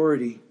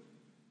superiority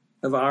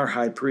of our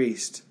high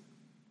priest.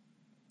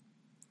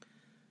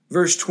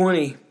 Verse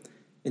 20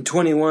 and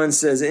 21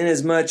 says,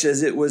 "Inasmuch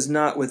as it was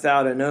not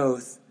without an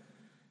oath,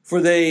 for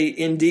they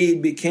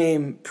indeed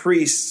became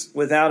priests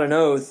without an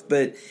oath,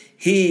 but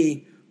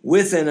he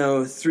with an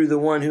oath through the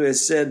one who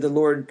has said, the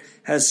Lord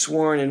has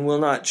sworn and will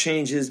not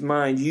change his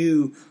mind.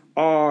 You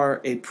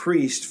are a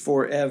priest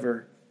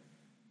forever."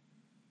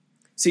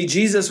 See,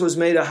 Jesus was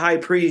made a high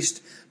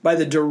priest by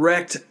the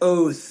direct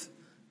oath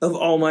of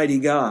Almighty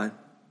God.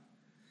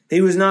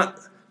 He was not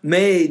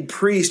made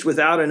priest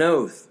without an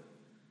oath.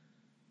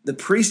 The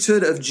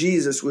priesthood of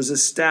Jesus was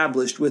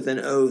established with an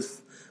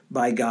oath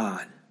by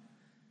God.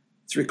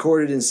 It's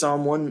recorded in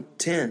Psalm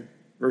 110,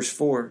 verse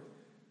 4.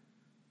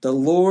 "The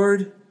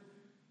Lord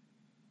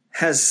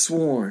has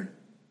sworn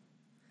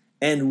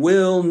and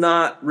will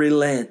not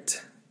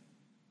relent.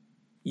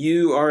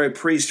 You are a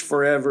priest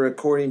forever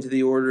according to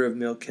the order of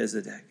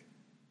Melchizedek."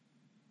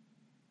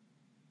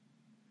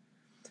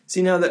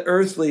 See, now the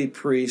earthly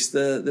priest,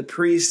 the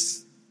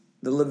priests,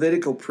 the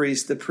Levitical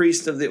priest, the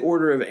priest of the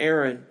order of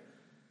Aaron,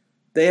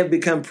 they have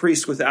become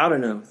priests without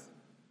an oath.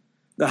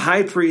 The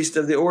high priest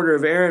of the order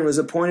of Aaron was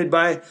appointed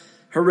by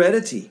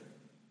heredity,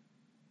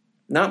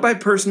 not by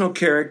personal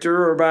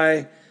character or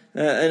by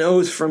an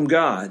oath from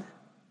God.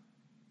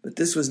 But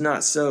this was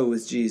not so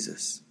with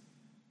Jesus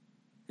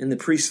in the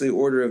priestly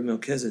order of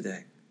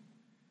Melchizedek.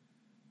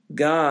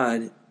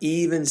 God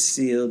even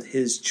sealed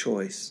his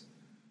choice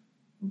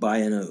by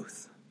an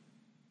oath.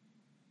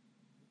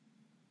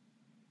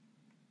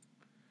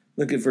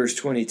 Look at verse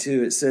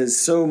 22. It says,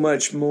 "So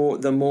much more,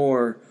 the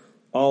more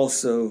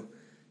also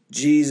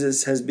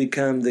Jesus has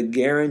become the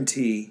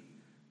guarantee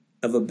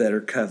of a better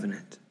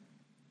covenant."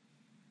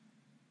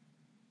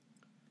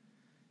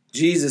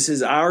 Jesus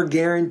is our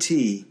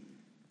guarantee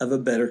of a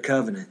better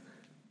covenant.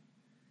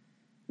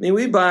 I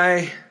mean,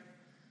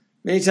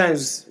 many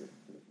times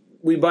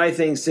we buy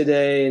things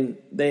today and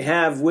they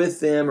have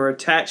with them or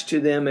attached to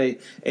them a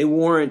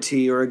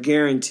warranty or a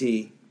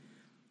guarantee.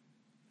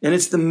 And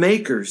it's the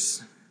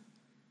makers.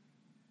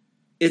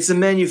 It's the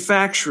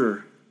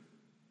manufacturer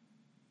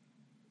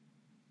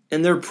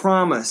and their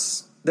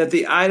promise that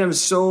the item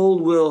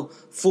sold will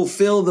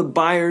fulfill the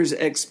buyer's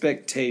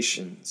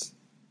expectations.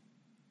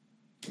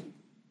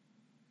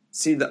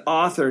 See, the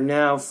author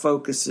now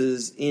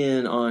focuses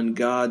in on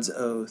God's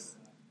oath,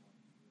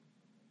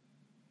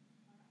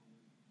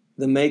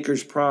 the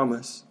maker's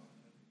promise.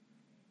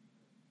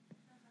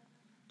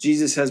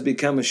 Jesus has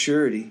become a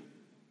surety.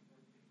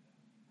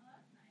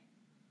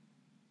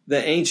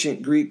 The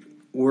ancient Greek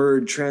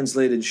word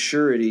translated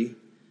surety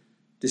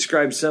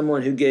describes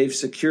someone who gave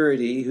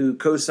security, who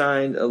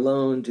co-signed a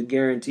loan to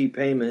guarantee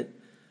payment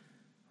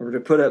or to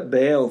put up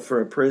bail for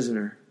a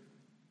prisoner.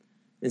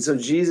 And so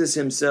Jesus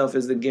himself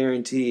is the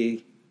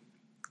guarantee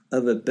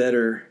of a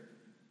better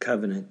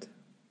covenant.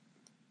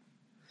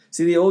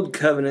 See, the old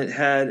covenant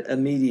had a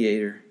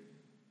mediator,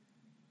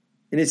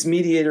 and its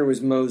mediator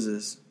was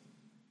Moses,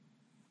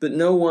 but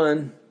no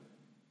one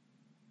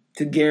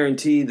to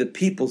guarantee the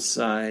people's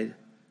side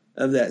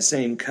of that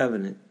same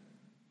covenant.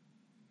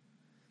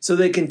 So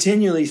they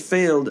continually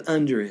failed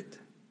under it.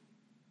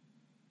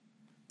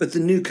 But the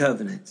new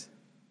covenant,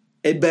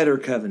 a better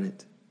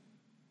covenant,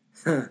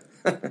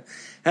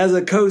 has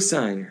a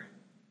co-signer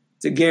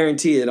to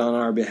guarantee it on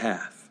our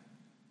behalf.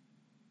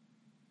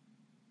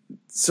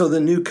 So the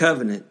new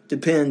covenant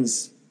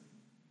depends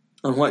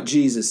on what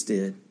Jesus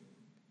did,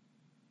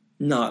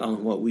 not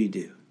on what we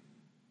do.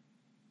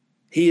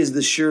 He is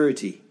the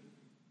surety.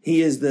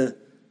 He is the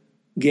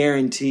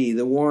guarantee,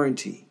 the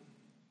warranty.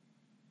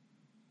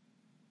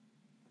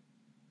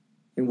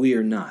 And we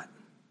are not.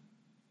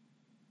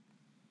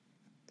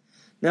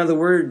 Now, the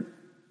word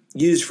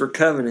used for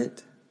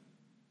covenant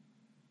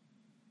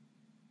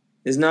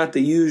is not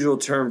the usual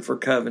term for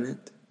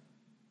covenant.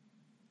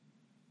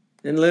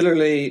 And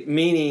literally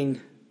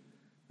meaning,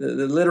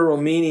 the literal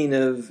meaning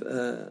of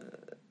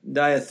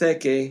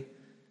diatheke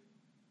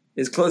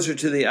is closer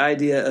to the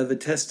idea of a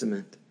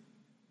testament,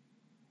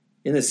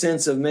 in the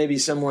sense of maybe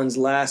someone's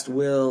last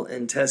will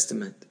and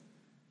testament.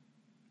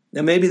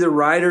 Now maybe the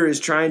writer is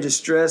trying to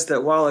stress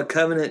that while a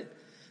covenant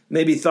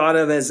may be thought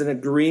of as an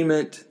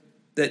agreement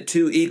that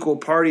two equal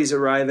parties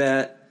arrive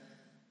at,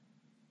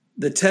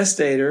 the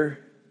testator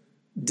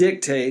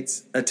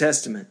dictates a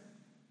testament.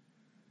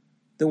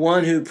 The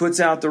one who puts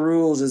out the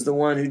rules is the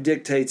one who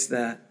dictates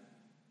that.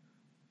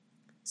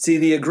 See,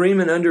 the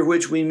agreement under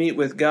which we meet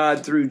with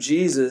God through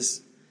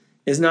Jesus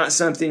is not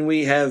something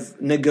we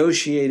have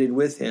negotiated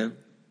with him.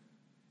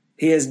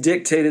 He has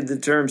dictated the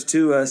terms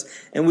to us,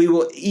 and we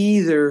will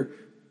either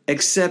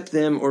accept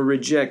them or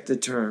reject the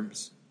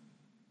terms.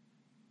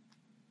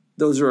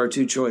 Those are our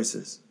two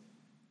choices.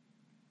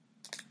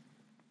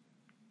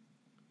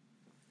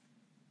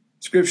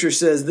 Scripture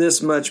says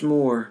this much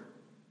more.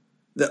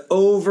 The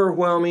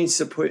overwhelming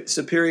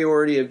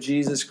superiority of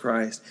Jesus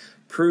Christ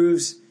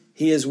proves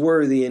he is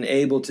worthy and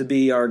able to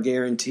be our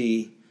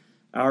guarantee,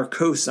 our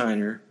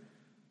co-signer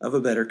of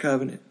a better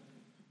covenant.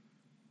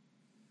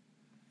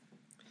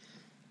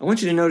 I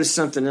want you to notice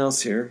something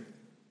else here.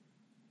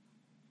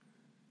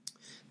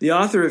 The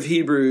author of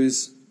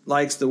Hebrews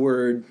likes the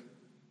word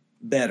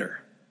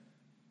better.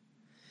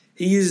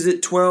 He uses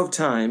it 12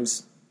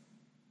 times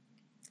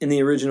in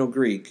the original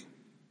Greek,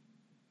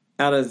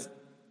 out of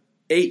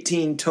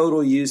 18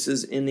 total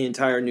uses in the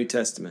entire New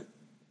Testament.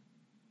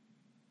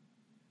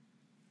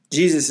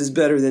 Jesus is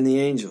better than the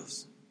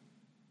angels.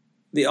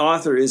 The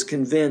author is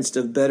convinced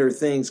of better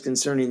things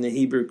concerning the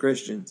Hebrew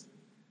Christians.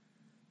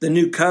 The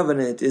new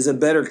covenant is a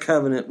better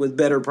covenant with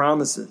better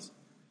promises.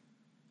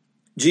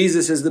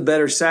 Jesus is the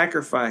better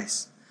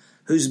sacrifice,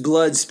 whose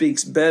blood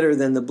speaks better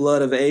than the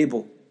blood of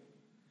Abel.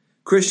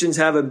 Christians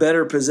have a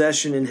better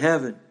possession in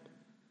heaven.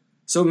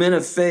 So men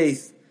of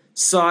faith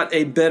sought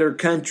a better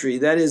country,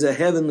 that is, a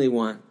heavenly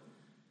one.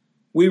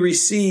 We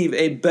receive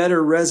a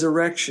better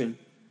resurrection.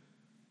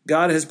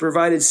 God has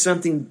provided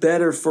something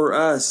better for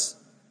us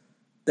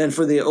than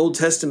for the Old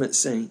Testament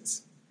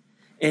saints.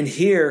 And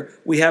here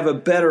we have a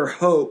better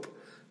hope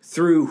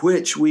through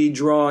which we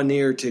draw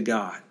near to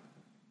God.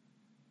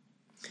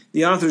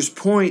 The author's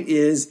point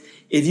is,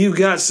 if you've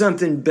got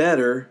something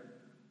better,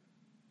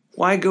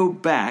 why go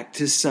back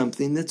to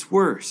something that's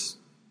worse?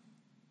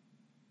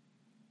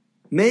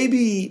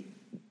 Maybe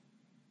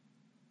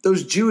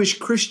those Jewish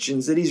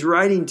Christians that he's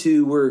writing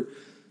to were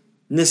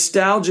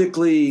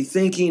nostalgically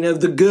thinking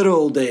of the good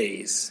old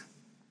days,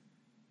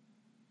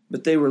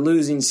 but they were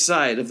losing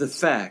sight of the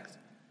fact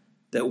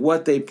that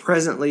what they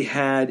presently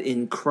had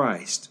in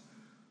Christ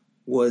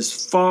was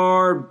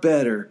far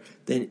better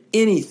than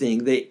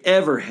anything they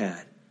ever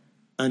had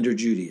under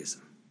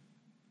Judaism.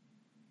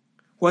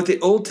 What the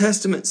Old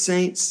Testament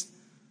saints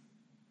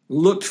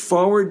looked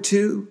forward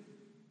to,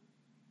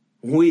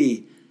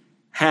 we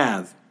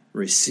have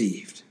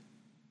received.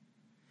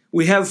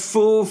 We have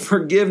full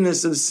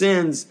forgiveness of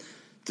sins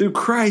through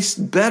Christ's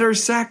better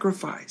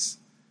sacrifice.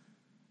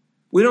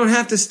 We don't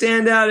have to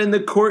stand out in the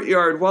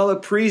courtyard while a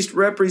priest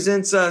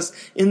represents us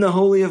in the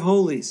Holy of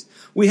Holies.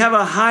 We have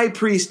a high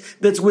priest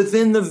that's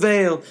within the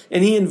veil,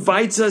 and he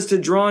invites us to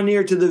draw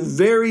near to the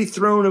very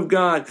throne of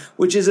God,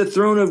 which is a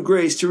throne of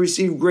grace, to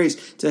receive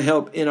grace to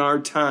help in our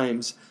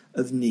times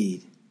of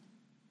need.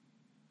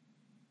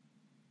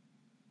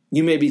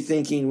 You may be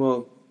thinking,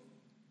 well,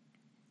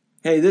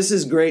 hey, this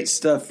is great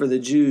stuff for the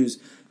Jews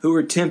who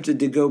were tempted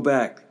to go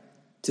back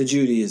to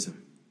Judaism.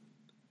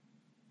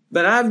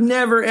 But I've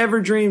never,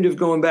 ever dreamed of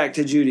going back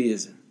to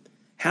Judaism.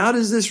 How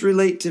does this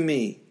relate to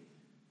me?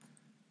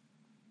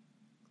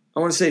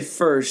 I want to say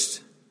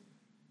first,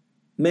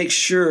 make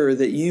sure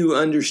that you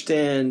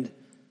understand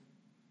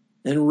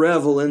and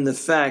revel in the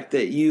fact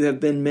that you have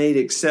been made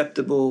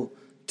acceptable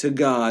to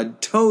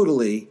God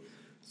totally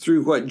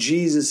through what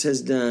Jesus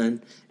has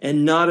done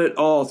and not at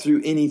all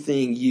through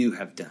anything you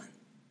have done.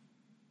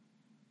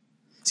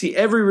 See,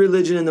 every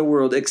religion in the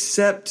world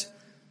except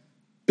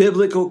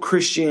biblical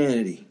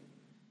Christianity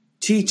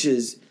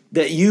teaches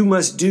that you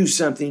must do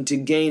something to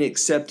gain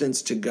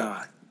acceptance to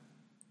God.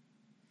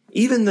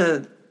 Even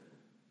the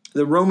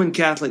Roman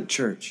Catholic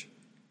Church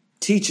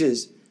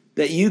teaches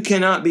that you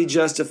cannot be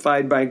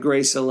justified by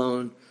grace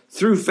alone,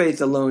 through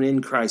faith alone,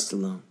 in Christ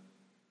alone.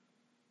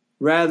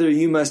 Rather,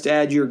 you must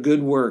add your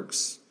good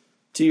works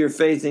to your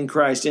faith in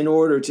Christ in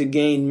order to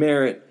gain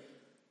merit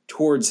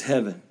towards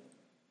heaven.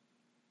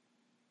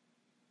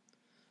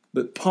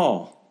 But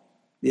Paul,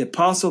 the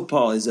Apostle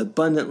Paul, is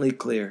abundantly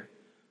clear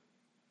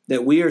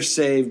that we are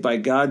saved by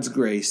God's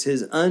grace,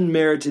 his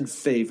unmerited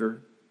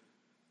favor,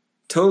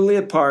 totally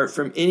apart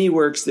from any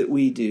works that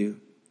we do.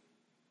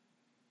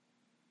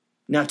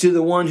 Now, to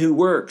the one who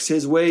works,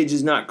 his wage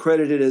is not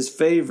credited as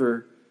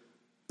favor,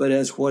 but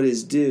as what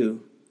is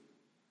due.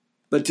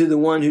 But to the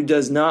one who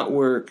does not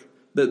work,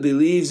 but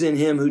believes in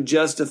him who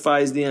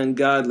justifies the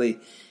ungodly,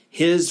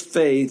 his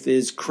faith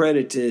is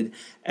credited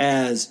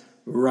as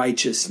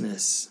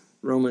righteousness.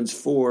 Romans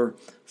 4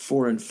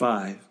 and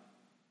 5.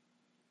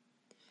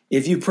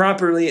 If you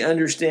properly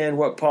understand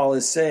what Paul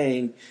is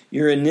saying,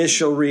 your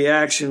initial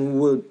reaction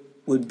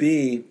would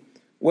be,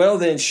 well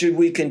then, should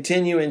we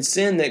continue in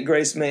sin that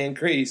grace may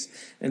increase?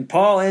 And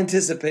Paul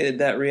anticipated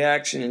that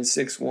reaction in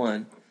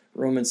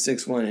Romans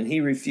 6:1, and he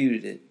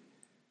refuted it.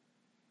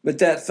 But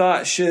that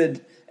thought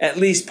should at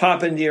least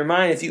pop into your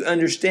mind if you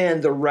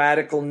understand the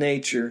radical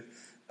nature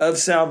of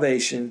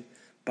salvation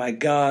by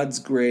God's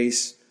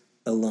grace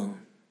alone.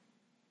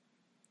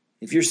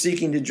 If you're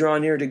seeking to draw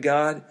near to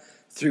God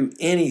through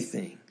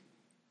anything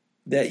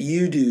that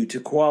you do to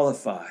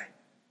qualify,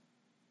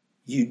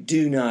 you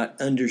do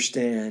not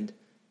understand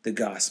the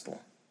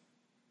gospel.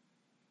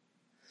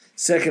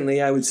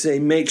 Secondly, I would say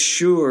make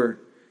sure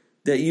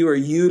that you are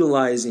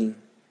utilizing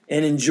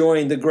and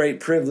enjoying the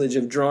great privilege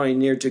of drawing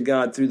near to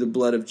God through the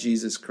blood of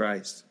Jesus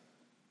Christ.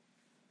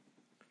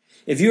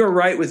 If you are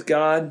right with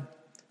God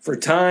for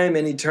time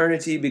and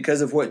eternity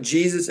because of what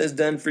Jesus has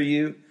done for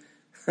you,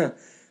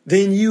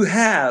 then you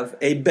have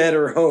a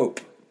better hope.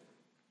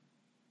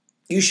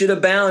 You should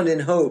abound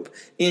in hope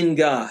in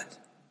God.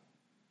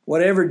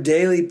 Whatever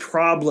daily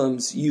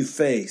problems you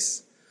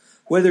face,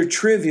 whether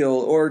trivial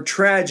or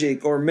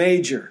tragic or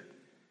major,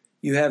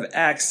 you have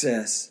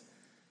access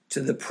to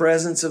the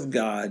presence of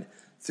God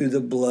through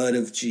the blood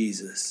of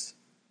Jesus.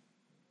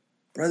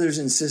 Brothers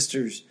and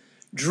sisters,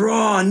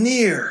 draw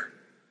near.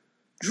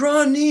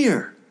 Draw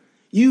near.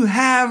 You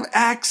have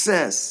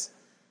access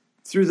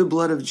through the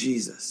blood of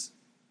Jesus.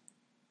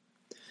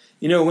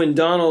 You know, when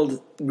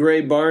Donald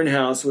Gray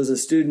Barnhouse was a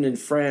student in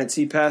France,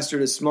 he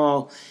pastored a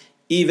small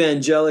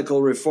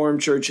evangelical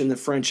Reformed church in the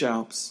French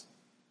Alps.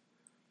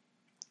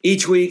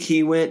 Each week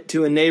he went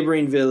to a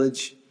neighboring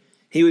village.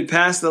 He would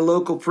pass the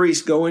local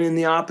priest going in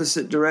the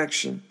opposite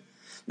direction.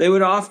 They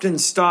would often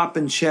stop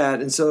and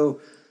chat, and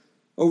so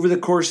over the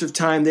course of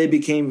time they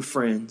became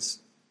friends.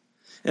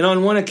 And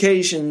on one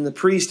occasion, the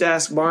priest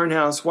asked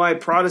Barnhouse why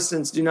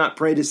Protestants do not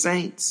pray to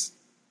saints.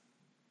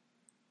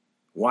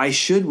 "Why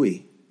should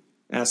we?"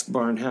 asked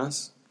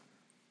Barnhouse.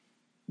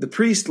 The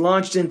priest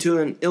launched into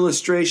an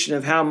illustration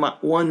of how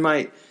one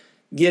might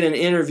get an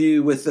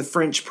interview with the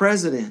French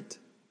president.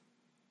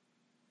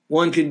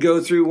 One could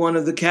go through one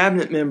of the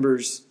cabinet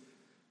members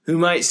who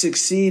might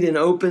succeed in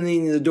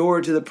opening the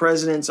door to the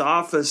president's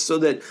office so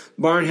that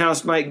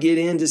Barnhouse might get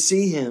in to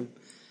see him.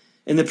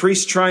 And the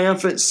priest's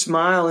triumphant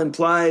smile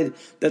implied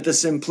that the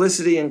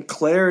simplicity and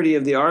clarity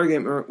of the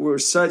argument were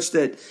such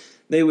that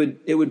it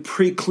would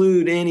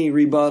preclude any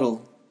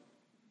rebuttal.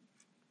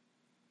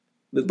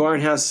 But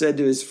Barnhouse said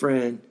to his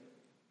friend,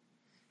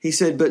 he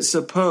said, "But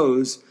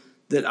suppose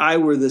that I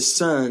were the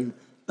son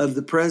of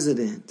the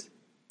president.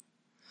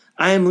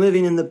 I am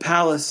living in the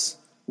palace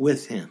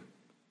with him.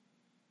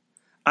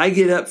 I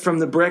get up from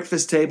the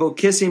breakfast table,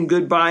 kiss him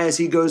goodbye as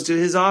he goes to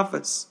his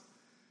office.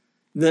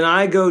 Then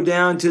I go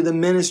down to the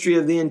Ministry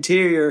of the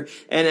Interior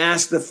and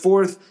ask the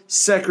fourth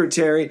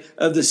secretary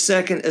of the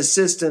second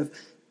assistant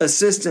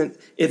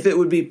if it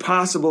would be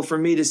possible for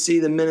me to see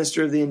the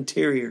Minister of the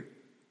Interior.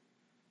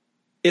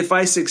 If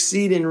I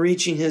succeed in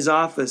reaching his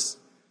office,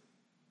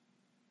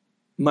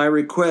 my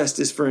request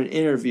is for an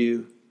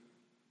interview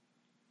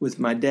with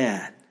my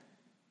dad."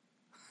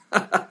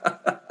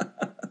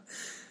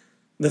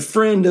 The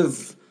friend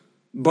of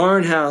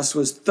Barnhouse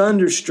was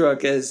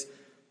thunderstruck as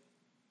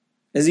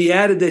he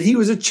added that he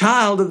was a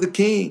child of the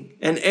King,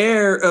 an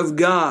heir of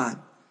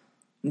God,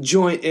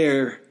 joint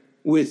heir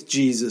with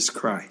Jesus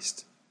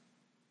Christ.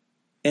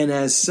 And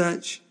as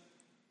such,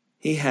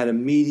 he had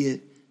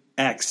immediate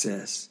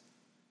access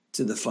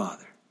to the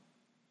Father.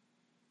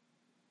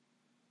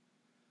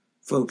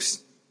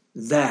 Folks,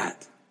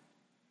 that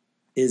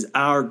is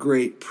our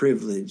great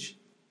privilege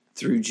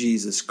through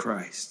Jesus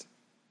Christ,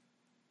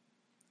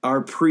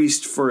 our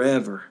priest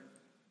forever,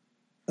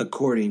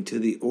 according to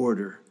the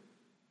order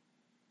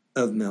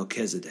of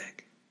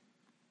Melchizedek.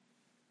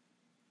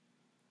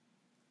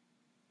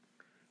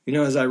 You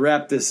know, as I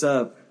wrap this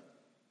up,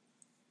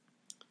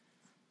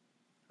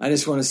 I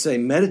just want to say,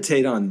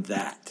 meditate on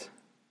that.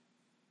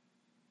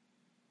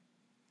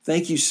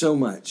 Thank you so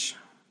much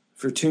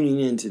for tuning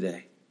in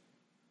today.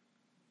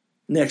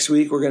 Next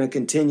week, we're going to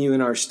continue in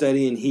our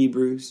study in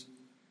Hebrews,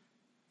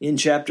 in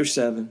chapter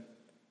 7.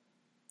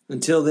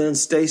 Until then,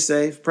 stay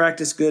safe,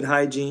 practice good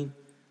hygiene,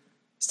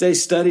 stay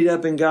studied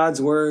up in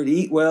God's Word,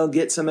 eat well,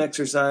 get some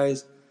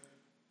exercise.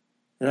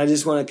 And I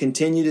just want to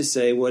continue to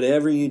say,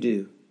 whatever you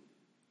do,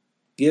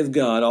 give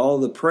God all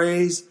the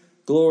praise,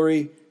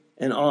 glory,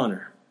 and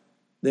honor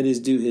that is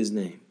due His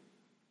name.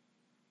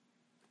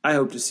 I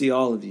hope to see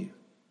all of you,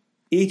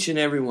 each and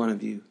every one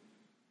of you,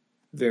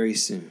 very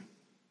soon.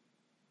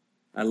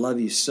 I love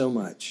you so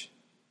much.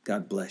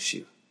 God bless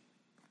you.